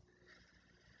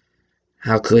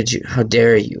 How could you? How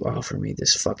dare you offer me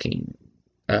this fucking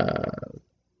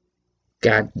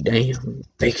goddamn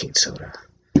baking soda?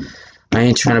 I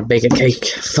ain't trying to bake a cake.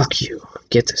 Fuck you.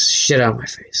 Get this shit out of my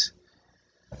face.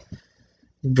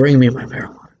 Bring me my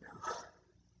marijuana now.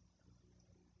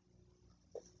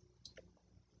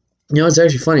 You know, it's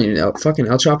actually funny. Fucking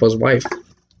El Chapo's wife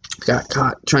got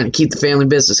caught trying to keep the family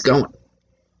business going.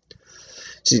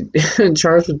 She's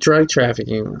charged with drug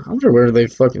trafficking. I wonder where they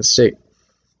fucking stick.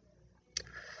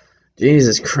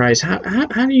 Jesus Christ. How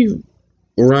do you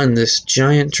run this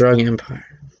giant drug empire?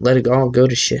 Let it all go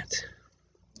to shit.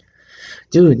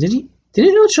 Dude, didn't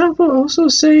El Chapo also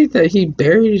say that he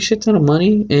buried a shit ton of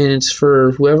money and it's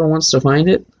for whoever wants to find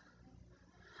it?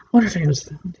 I wonder if anyone's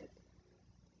found it.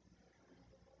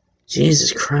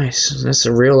 Jesus Christ. That's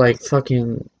a real, like,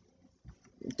 fucking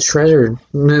treasure.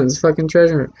 It's fucking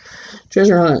treasure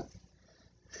hunt.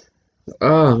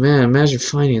 Oh, man, imagine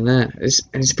finding that.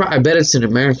 I bet it's in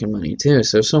American money, too.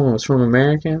 So if someone was from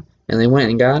America and they went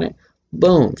and got it,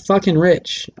 boom, fucking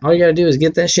rich. All you gotta do is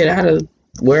get that shit out of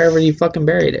wherever you fucking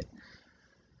buried it.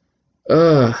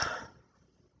 Uh,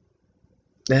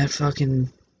 that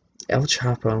fucking El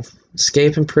Chapo.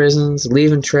 Escaping prisons,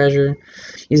 leaving treasure.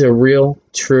 He's a real,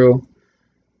 true,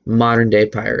 modern day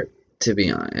pirate, to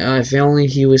be honest. If only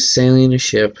he was sailing a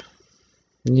ship.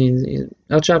 El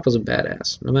Chapo's a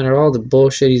badass. No matter all the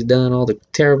bullshit he's done, all the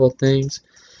terrible things.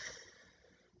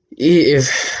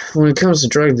 When it comes to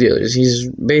drug dealers, he's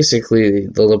basically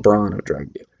the LeBron of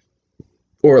drug dealers.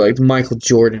 Or like the Michael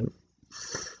Jordan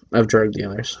of drug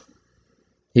dealers.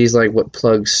 He's like what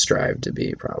plugs strive to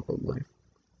be, probably.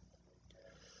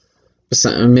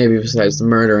 Maybe besides the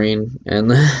murdering and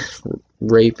the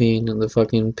raping and the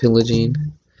fucking pillaging.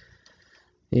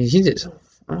 He did.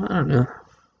 I don't know.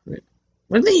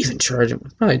 What did they even charge him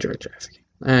with? Probably drug trafficking.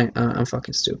 I'm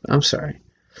fucking stupid. I'm sorry.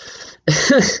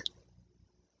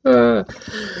 Dude,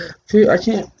 I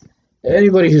can't.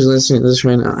 Anybody who's listening to this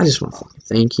right now, I just want to fucking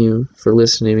thank you for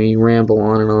listening to me ramble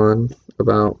on and on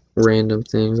about random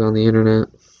things on the internet.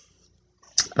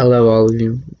 I love all of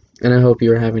you, and I hope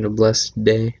you are having a blessed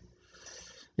day.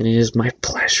 And it is my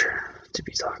pleasure to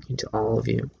be talking to all of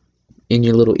you in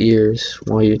your little ears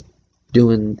while you're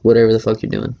doing whatever the fuck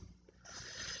you're doing.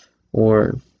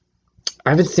 Or,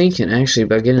 I've been thinking actually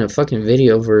about getting a fucking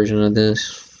video version of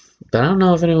this, but I don't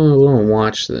know if anyone will want to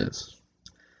watch this.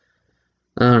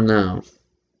 I don't know.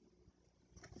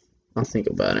 I'll think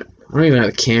about it. I don't even have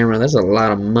a camera. That's a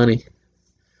lot of money.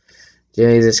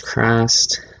 Jesus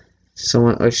Christ.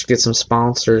 I should get some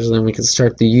sponsors, and then we can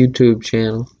start the YouTube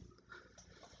channel.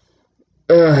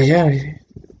 Yeah.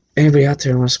 Anybody out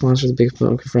there want to sponsor the Big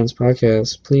Smoke Friends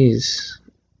podcast, please,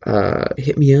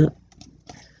 hit me up.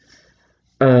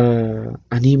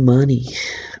 I need money.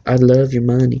 I love your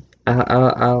money.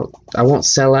 I won't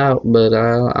sell out, but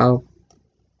I'll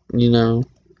you know,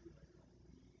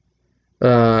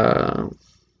 I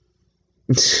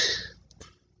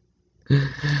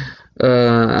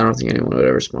don't think anyone would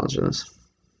ever sponsor this,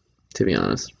 to be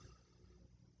honest.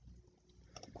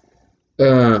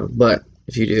 But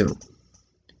if you do,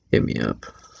 hit me up.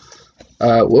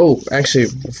 Whoa, actually,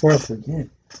 before I forget,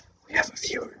 we have a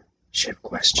viewership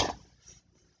question.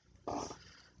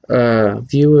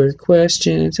 Viewer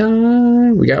question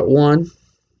time. We got one.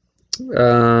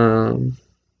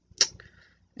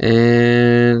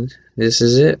 And this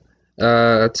is it.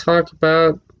 Talk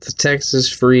about the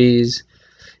Texas freeze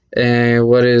and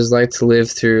what it is like to live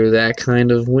through that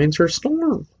kind of winter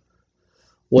storm.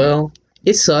 Well,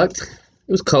 it sucked.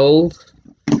 It was cold.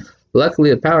 Luckily,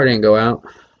 the power didn't go out.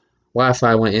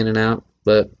 Wi-Fi went in and out,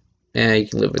 but yeah, you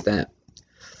can live with that.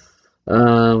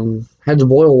 Had to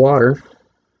boil water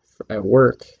at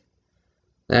work.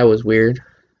 That was weird.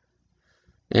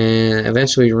 And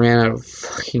eventually ran out of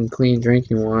fucking clean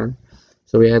drinking water.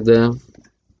 So we had to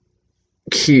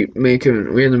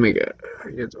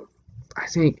I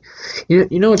think, you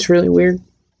know what's really weird?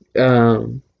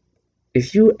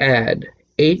 If you add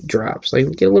 8 drops, like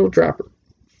get a little dropper,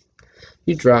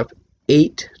 you drop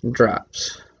 8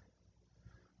 drops,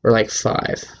 or like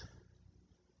 5.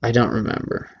 I don't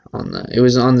remember it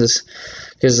was on this,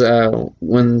 because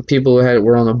when people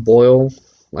were on a boil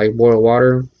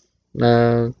water thing,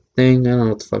 I don't know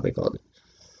what the fuck they called it.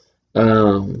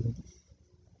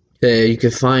 You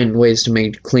could find ways to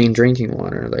make clean drinking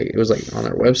water. Like it was like on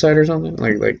their website or something,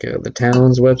 like the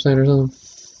town's website or something.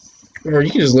 Or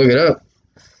you can just look it up.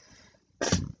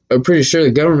 I'm pretty sure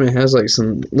the government has like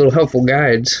some little helpful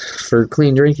guides for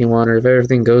clean drinking water if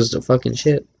everything goes to fucking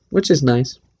shit, which is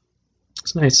nice.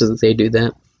 It's nice that they do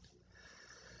that.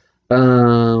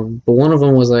 But one of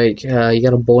them was like, you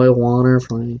gotta boil water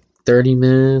for like 30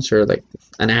 minutes or like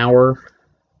an hour.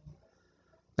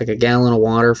 Like a gallon of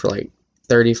water for like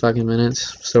 30 fucking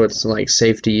minutes, so it's like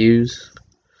safe to use.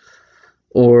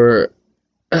 Or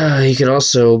you could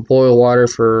also boil water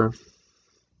for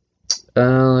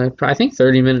I think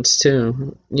 30 minutes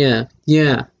too. Yeah.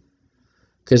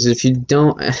 Because if you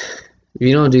don't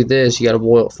do this, you gotta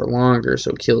boil it for longer,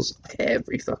 so it kills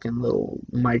every fucking little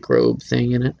microbe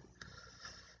thing in it.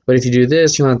 But if you do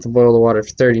this, you don't have to boil the water for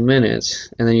 30 minutes,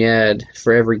 and then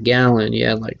for every gallon, you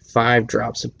add like 5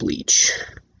 drops of bleach.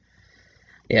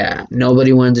 Yeah,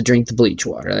 nobody wanted to drink the bleach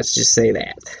water, let's just say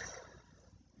that.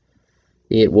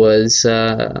 It was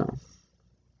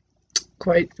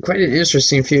quite an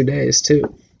interesting few days, too.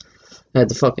 I had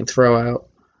to fucking throw out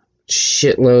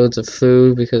shitloads of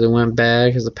food because it went bad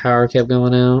because the power kept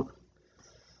going out.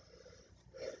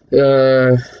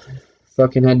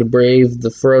 Fucking had to brave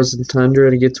the frozen tundra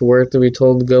to get to work, to be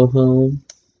told to go home.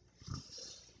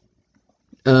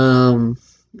 It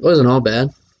wasn't all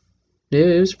bad.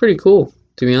 It was pretty cool,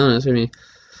 to be honest. I mean,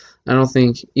 I don't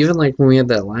think, even like when we had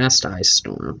that last ice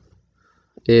storm,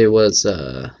 it was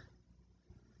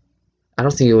I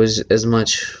don't think it was as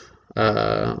much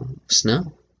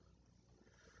snow.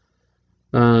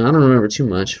 I don't remember too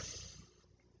much.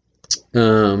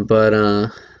 But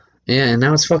yeah, and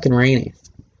now it's fucking raining.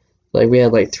 Like we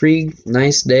had like 3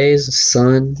 nice days,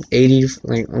 sun, 80,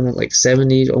 like almost like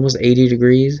 70, almost 80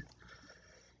 degrees,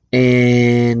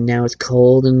 and now it's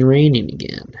cold and raining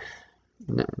again.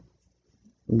 No,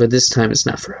 but this time it's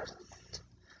not frozen.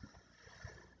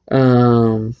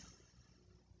 Um,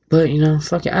 but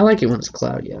fuck it. I like it when it's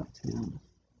cloudy out. I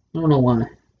don't know why.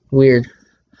 Weird.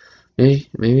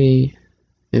 Maybe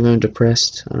I'm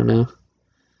depressed. I don't know.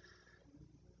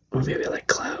 Or maybe I like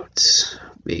clouds.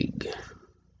 Big,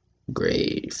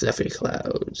 gray, fluffy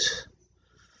clouds.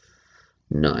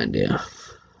 No idea.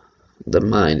 The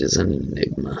mind is an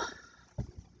enigma.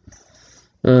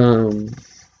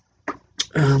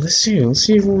 Let's see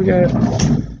what we got.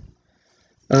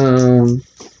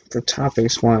 For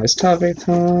topics wise, topic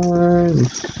time.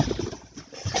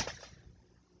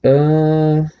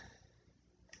 Oh,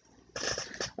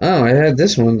 I had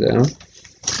this one down.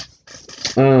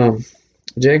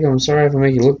 Jacob, I'm sorry if I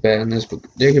make you look bad in this, but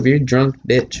Jacob, you drunk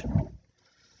bitch.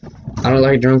 I don't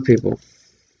like drunk people.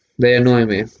 They annoy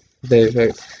me. This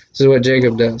is what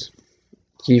Jacob does.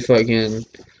 He fucking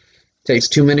takes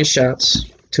too many shots,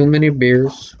 too many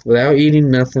beers, without eating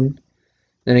nothing.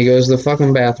 Then he goes to the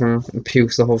fucking bathroom and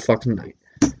pukes the whole fucking night.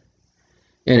 And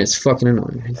it's fucking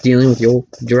annoying. Dealing with your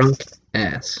drunk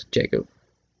ass, Jacob.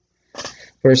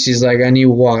 First he's like, I need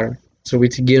water. So we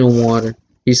get him water.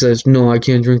 He says, no, I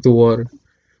can't drink the water.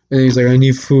 And he's like, I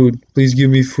need food. Please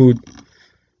give me food.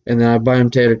 And then I buy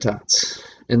him tater tots.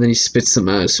 And then he spits them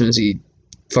out as soon as he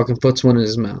fucking puts one in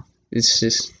his mouth. It's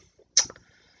just...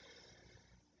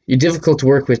 You're difficult to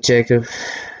work with, Jacob.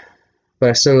 But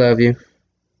I still love you.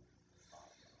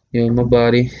 You're in my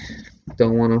body.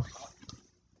 Don't want to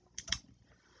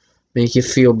make you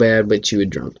feel bad, but you a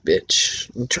drunk bitch.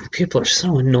 Drunk people are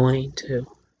so annoying, too.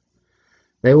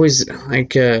 They always,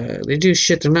 like, they do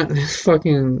shit they're not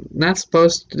fucking not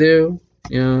supposed to do.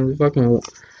 They fucking,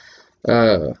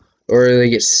 or they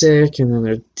get sick and then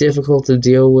they're difficult to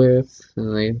deal with.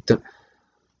 And they don't,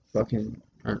 fucking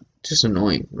are just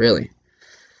annoying, really.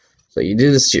 So you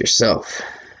do this to yourself.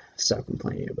 Stop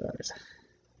complaining about it.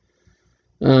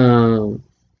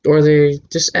 Or they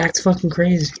just act fucking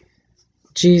crazy.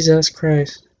 Jesus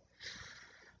Christ.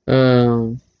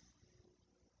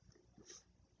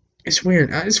 It's weird.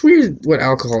 It's weird what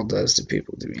alcohol does to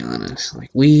people, to be honest.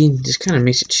 Like, weed just kind of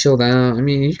makes you chill down. I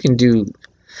mean, you can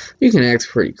act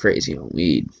pretty crazy on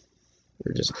weed.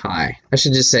 Or just high. I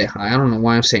should just say high. I don't know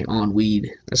why I'm saying on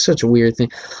weed. That's such a weird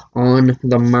thing. On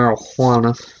the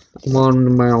marijuana. I'm on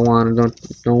the marijuana.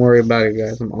 Don't worry about it,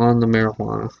 guys. I'm on the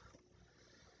marijuana.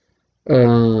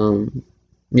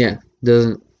 Yeah,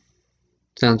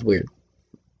 sounds weird.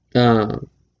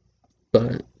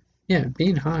 But yeah,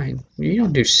 being high, you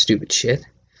don't do stupid shit.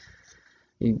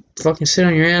 You fucking sit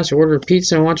on your ass, order a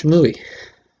pizza, and watch a movie.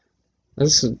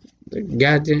 That's a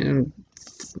goddamn,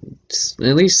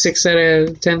 at least 6 out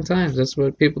of 10 times. That's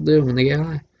what people do when they get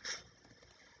high.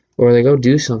 Or they go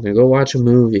do something, go watch a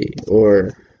movie,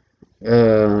 or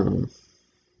go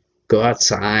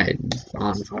outside,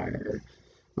 bonfire.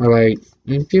 Or like,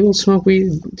 people smoke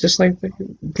weed just like they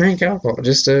drink alcohol,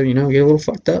 just to, get a little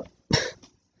fucked up.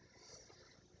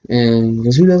 And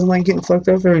because who doesn't like getting fucked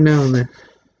up every now and then?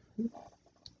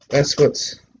 That's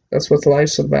what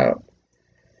life's about.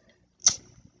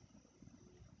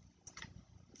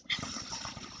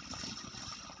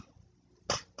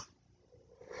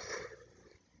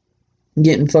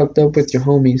 Getting fucked up with your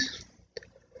homies.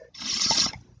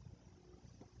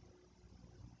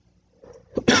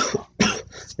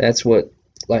 That's what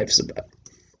life's about.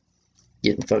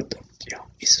 Getting fucked up with your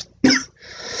homies.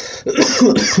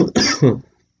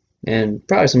 And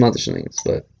probably some other things,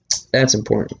 but that's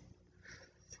important.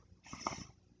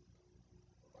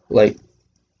 Like,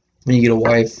 when you get a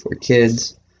wife or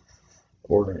kids,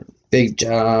 or a big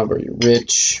job, or you're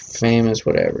rich, famous,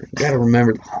 whatever, you gotta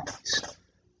remember the homies.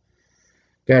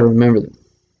 You gotta remember them.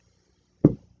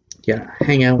 You gotta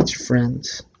hang out with your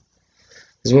friends.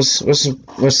 Because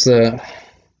what's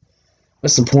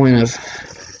the point of,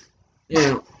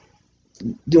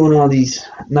 doing all these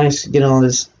getting all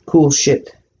this cool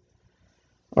shit,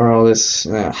 or all this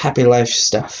happy life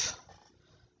stuff,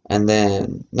 and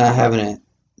then not having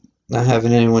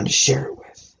anyone to share it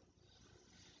with.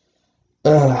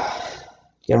 You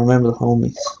gotta remember the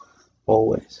homies,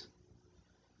 always.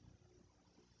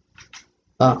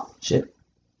 Oh shit!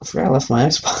 I forgot I left my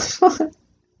Xbox.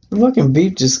 The fucking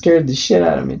beep just scared the shit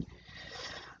out of me.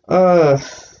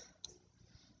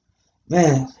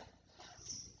 Man,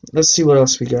 let's see what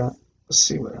else we got. Let's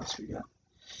see what else we got.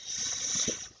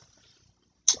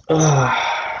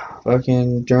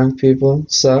 Fucking drunk people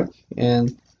suck.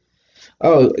 And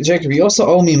oh, Jacob, you also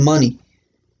owe me money.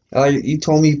 You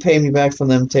told me you pay me back for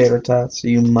them tater tots,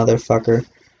 you motherfucker.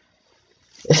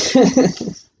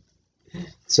 It's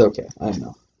okay, I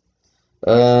know.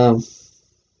 Um,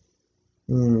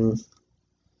 hmm.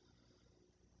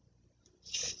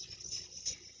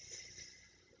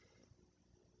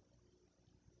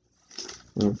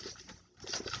 Hmm.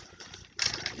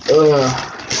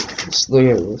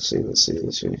 Let's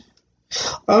see.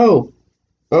 Oh,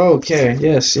 okay,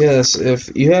 yes.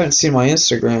 If you haven't seen my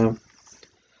Instagram,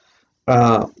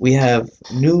 we have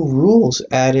new rules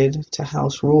added to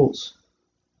house rules.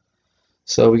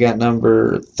 So we got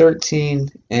number 13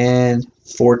 and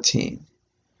 14.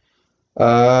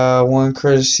 One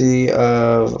courtesy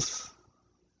of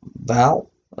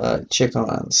Val, a chick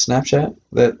on Snapchat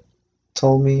that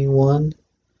told me one,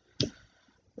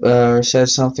 or said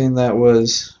something that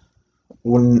was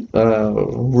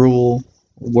rule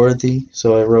worthy,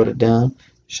 so I wrote it down.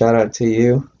 Shout out to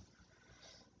you.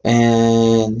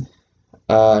 And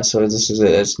so this is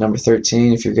it. It's number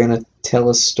 13. If you're gonna tell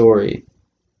a story,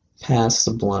 pass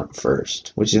the blunt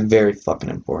first, which is very fucking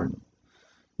important.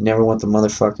 You never want the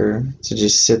motherfucker to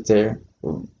just sit there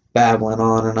babbling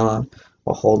on and on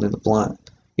while holding the blunt,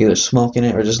 either smoking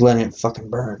it or just letting it fucking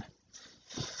burn.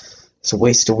 It's a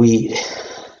waste of weed,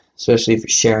 especially if you're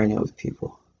sharing it with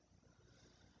people.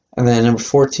 And then number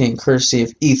 14, courtesy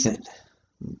of Ethan,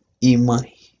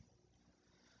 E-Money.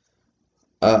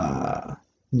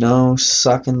 No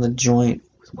sucking the joint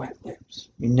with wet lips.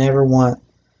 You never want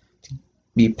to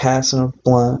be passing a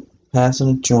blunt, passing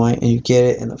a joint, and you get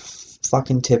it and the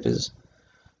fucking tip is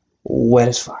wet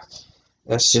as fuck.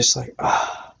 That's just like,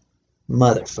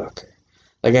 motherfucker.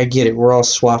 Like, I get it, we're all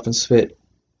swapping spit,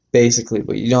 basically,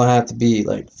 but you don't have to be,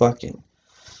 like, fucking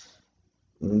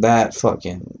that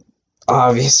fucking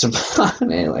obvious about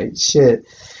it. Like, shit.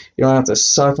 You don't have to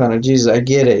suck on it. Jesus, I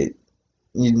get it.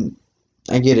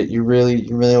 I get it. You're really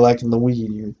liking the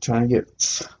weed. You're trying to get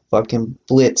fucking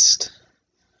blitzed.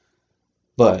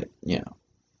 But,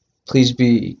 please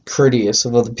be courteous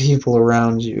of other people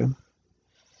around you.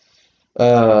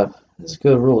 That's a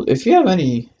good rule. If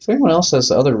anyone else has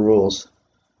other rules,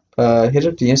 hit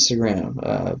up the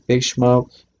Instagram, Big Smoke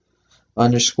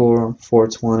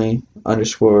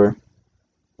 _420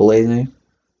 blazing,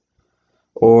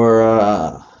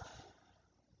 or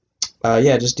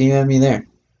just DM me there.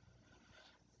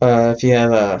 If you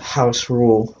have a house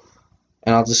rule,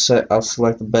 and I'll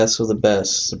select the best of the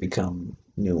best to become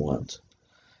new ones.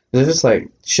 If it's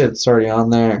like shit that's already on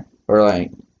there, or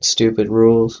like stupid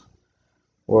rules,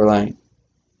 or like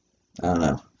I don't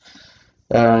know,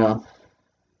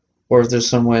 or if there's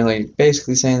some way like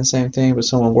basically saying the same thing but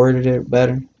someone worded it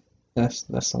better, that's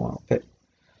the one I'll pick.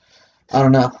 I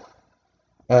don't know,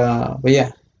 but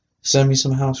yeah, send me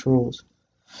some house rules.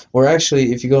 Or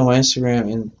actually, if you go to my Instagram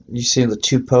and you see the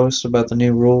 2 posts about the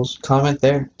new rules, comment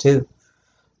there too.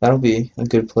 That'll be a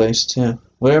good place too.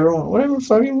 Whatever you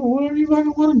fucking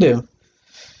want to do,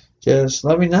 just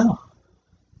let me know.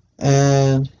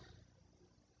 And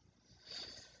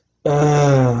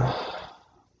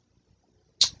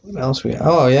what else we?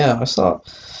 Oh yeah, I saw.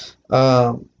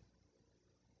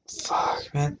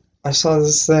 Fuck man, I saw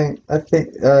this thing. I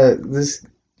think this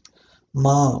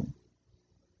mom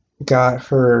got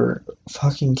her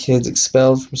fucking kids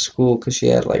expelled from school because she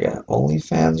had like an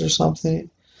OnlyFans or something.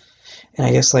 And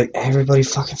I guess like everybody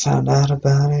fucking found out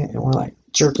about it, and we're like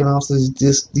jerking off these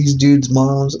dudes'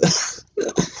 moms.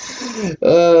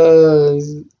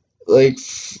 Like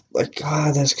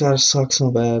God, that's gotta suck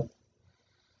so bad.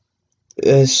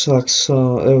 It sucks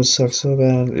so. It would suck so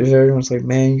bad if everyone's like,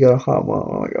 "Man, you got a hot mom."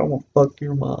 I'm like, "I'm gonna fuck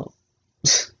your mom."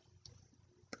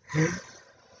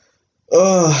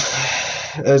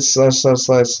 That's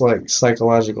like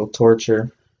psychological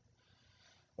torture.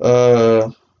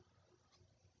 Uh,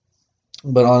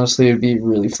 but honestly, it'd be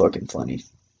really fucking funny.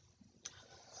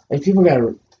 Like people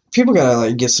gotta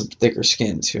like get some thicker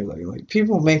skin too. Like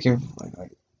people making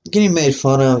like getting made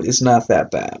fun of is not that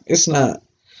bad. It's not.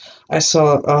 I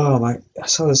saw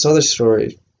this other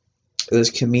story. This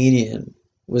comedian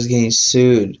was getting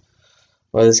sued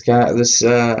by this guy.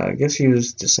 I guess he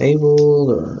was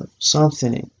disabled or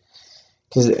something,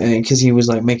 because he was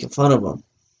like making fun of him.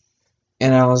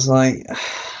 And I was like,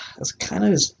 that's kind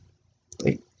of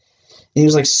like he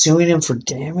was like suing him for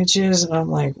damages, and I'm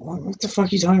like, what the fuck are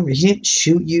you talking about? He didn't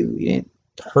shoot you. He didn't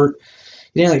hurt.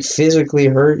 He didn't like physically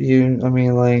hurt you. I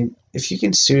mean, like if you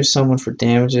can sue someone for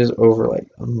damages over like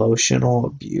emotional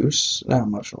abuse, not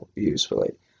emotional abuse,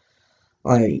 but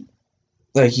like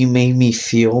like you made me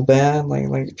feel bad.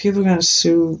 Like people are gonna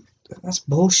sue. That's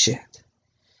bullshit.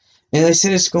 And they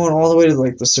said it's going all the way to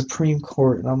like the Supreme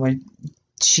Court, and I'm like,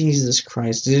 Jesus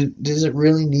Christ, does it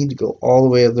really need to go all the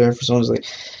way up there for someone to like,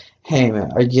 hey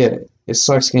man, I get it. It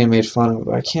sucks getting made fun of,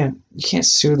 but you can't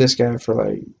sue this guy for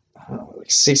like, I don't know, like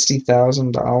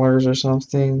 $60,000 or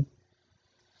something.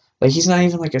 Like he's not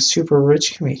even like a super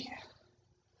rich comedian.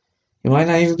 He might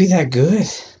not even be that good.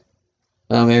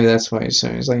 Maybe that's why he's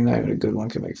saying he's like not even a good one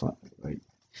can make fun. Like,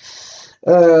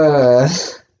 uh,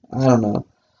 I don't know,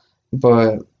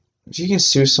 but if you can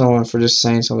sue someone for just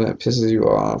saying something that pisses you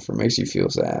off or makes you feel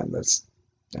sad, that's,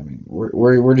 I mean,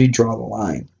 where do you draw the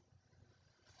line?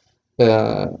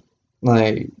 Uh,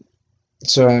 like,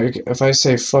 so if I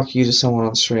say fuck you to someone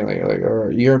on the street, like,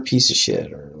 or you're a piece of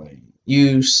shit, or like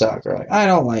you suck, or like I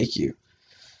don't like you,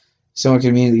 someone can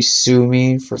immediately sue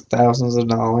me for thousands of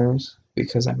dollars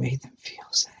because I made them feel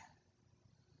sad.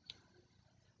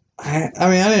 I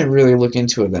mean, I didn't really look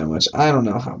into it that much. I don't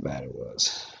know how bad it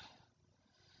was.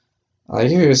 Like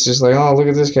he was just like, oh, look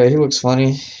at this guy. He looks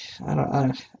funny. I don't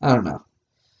know. I don't know.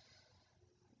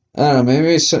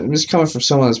 Maybe it's coming from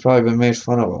someone that's probably been made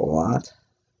fun of a lot.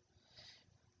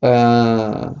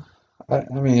 Uh, I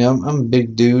mean, I'm a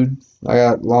big dude. I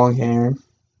got long hair,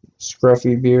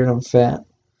 scruffy beard. I'm fat.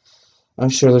 I'm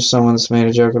sure there's someone that's made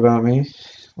a joke about me.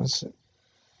 What's it?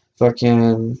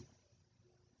 Fucking.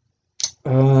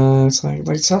 It's like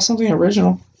tell something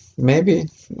original. Maybe.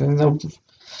 And they'll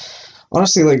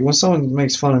honestly like when someone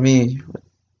makes fun of me,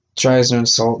 tries to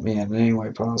insult me in any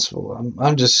way possible.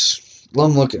 I'm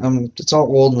looking. It's all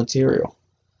old material.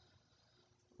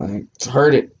 Like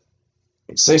heard it.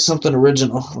 Say something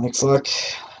original. Like fuck.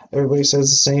 Everybody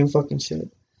says the same fucking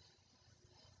shit.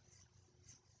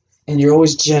 And you're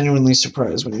always genuinely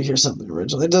surprised when you hear something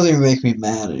original. It doesn't even make me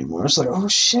mad anymore. It's like, oh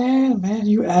shit, man,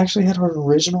 you actually had an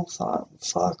original thought.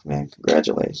 Fuck, man,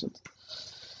 congratulations.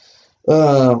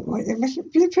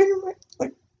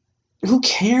 Like, who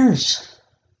cares?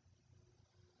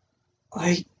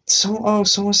 Like, someone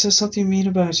says something mean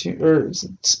about you, or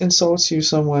insults you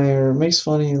some way, or makes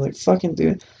fun of you. Like, fucking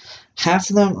dude, half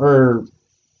of them are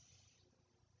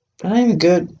not even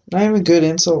good. Not even good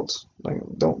insults. Like,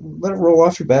 don't let it roll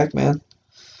off your back, man.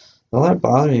 Don't let it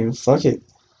bother you. Fuck it.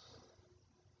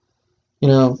 You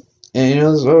know, and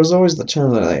there was always the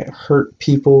term that like hurt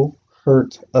people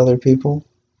hurt other people,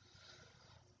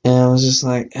 and I was just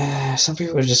like, some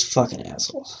people are just fucking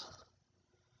assholes.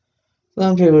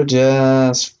 Some people are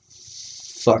just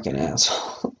fucking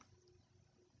assholes.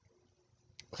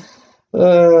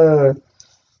 uh,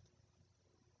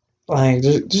 like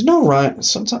there's no rhyme.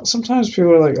 Sometimes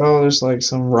people are like, oh, there's like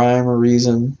some rhyme or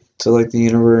reason to like the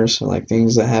universe or like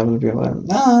things that happen to people. Like,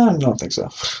 nah, I don't think so.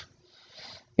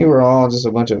 We were all just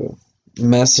a bunch of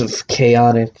mess of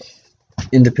chaotic,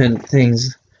 independent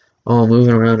things all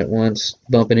moving around at once,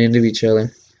 bumping into each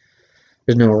other.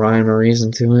 There's no rhyme or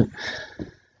reason to it.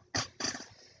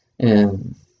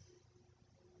 And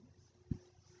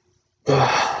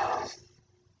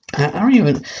I don't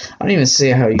even see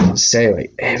how you can say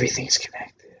like everything's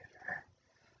connected.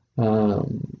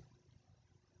 Um,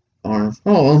 or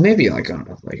well, maybe like I don't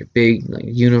know, like a big like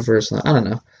universe. I don't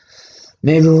know.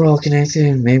 Maybe we're all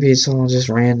connected. Maybe it's all just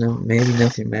random. Maybe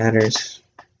nothing matters.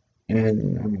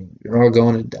 And I mean, you're all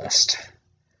going to dust.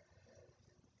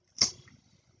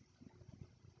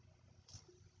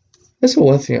 That's a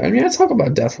one thing. I mean, I talk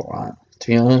about death a lot, to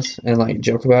be honest, and like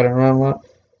joke about it around a lot.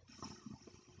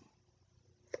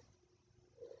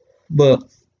 But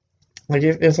like,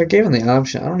 if I gave him the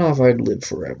option, I don't know if I'd live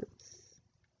forever.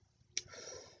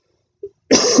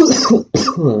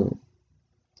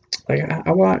 Like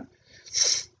I want,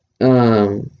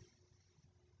 um,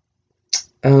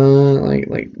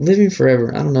 like living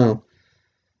forever. I don't know.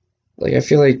 Like I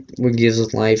feel like what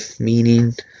gives life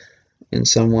meaning in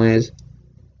some ways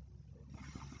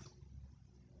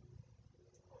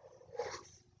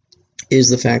is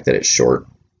the fact that it's short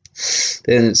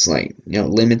and it's like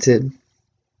limited.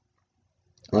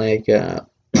 Like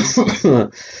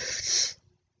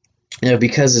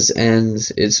because its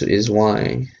ends is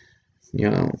why you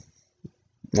know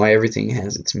why everything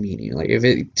has its meaning. Like if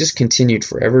it just continued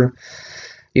forever,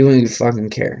 you wouldn't fucking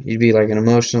care. You'd be like an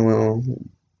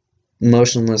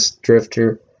emotionless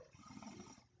drifter,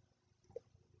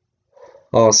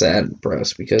 all sad and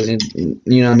depressed because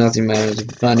nothing matters.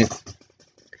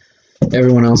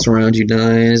 Everyone else around you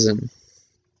dies, and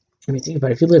I mean think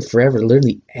about it. If you live forever,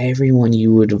 literally everyone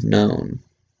you would have known,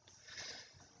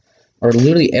 or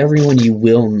literally everyone you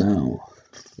will know,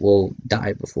 will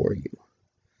die before you,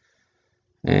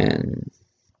 and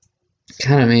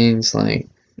kind of means like.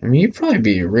 I mean, you'd probably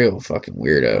be a real fucking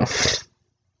weirdo.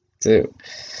 Dude,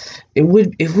 it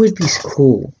would be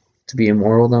cool to be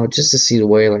immortal though, just to see the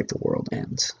way like the world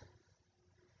ends.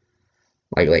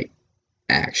 Like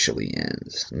actually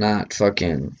ends. Not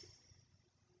fucking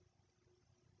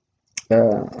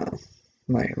uh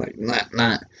like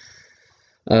not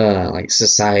like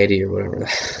society or whatever.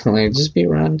 Like just be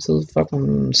around until the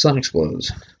fucking sun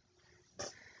explodes.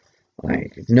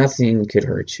 Like nothing could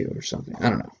hurt you or something. I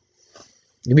don't know.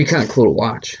 It'd be kind of cool to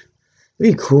watch.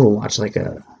 It'd be cool to watch like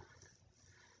a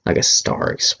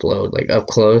star explode like up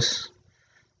close.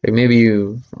 Like maybe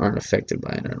you aren't affected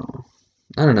by it at all.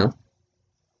 I don't know.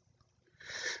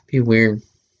 It'd be weird.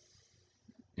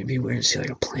 It'd be weird to see like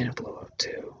a planet blow up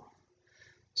too.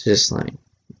 It's just like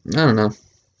I don't know.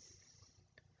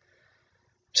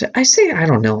 So I say I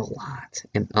don't know a lot,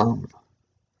 and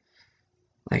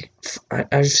like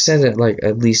I've said it like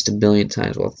at least a billion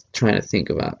times while trying to think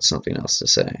about something else to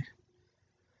say.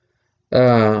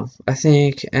 I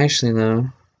think actually no.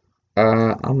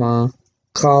 I'm gonna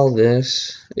call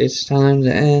this. It's time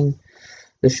to end.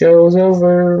 The show's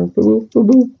over. Boo, boo,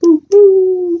 boo, boo,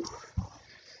 boo.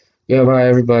 Yeah, bye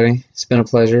everybody. It's been a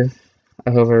pleasure.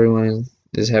 I hope everyone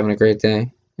is having a great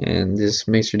day and this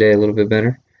makes your day a little bit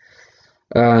better.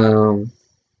 Um,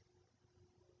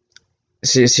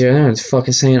 see, it's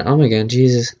fucking saying again.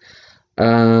 Jesus.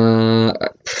 Uh,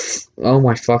 oh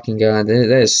my fucking god,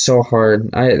 that is so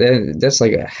hard. That's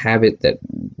like a habit that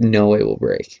no way will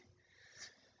break.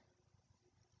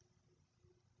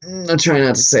 I'm trying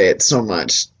not to say it so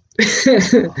much.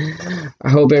 I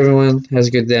hope everyone has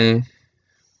a good day.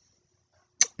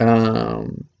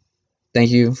 Um,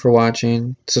 thank you for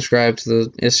watching. Subscribe to the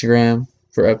Instagram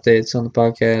for updates on the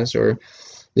podcast or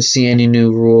to see any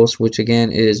new rules, which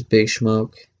again is Big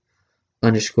Smoke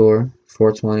underscore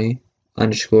 420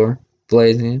 underscore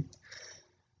blazing.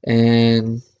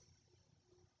 And,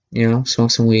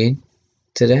 smoke some weed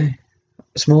today.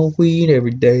 Smoke weed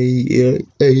every day. Yeah.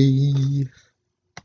 Hey.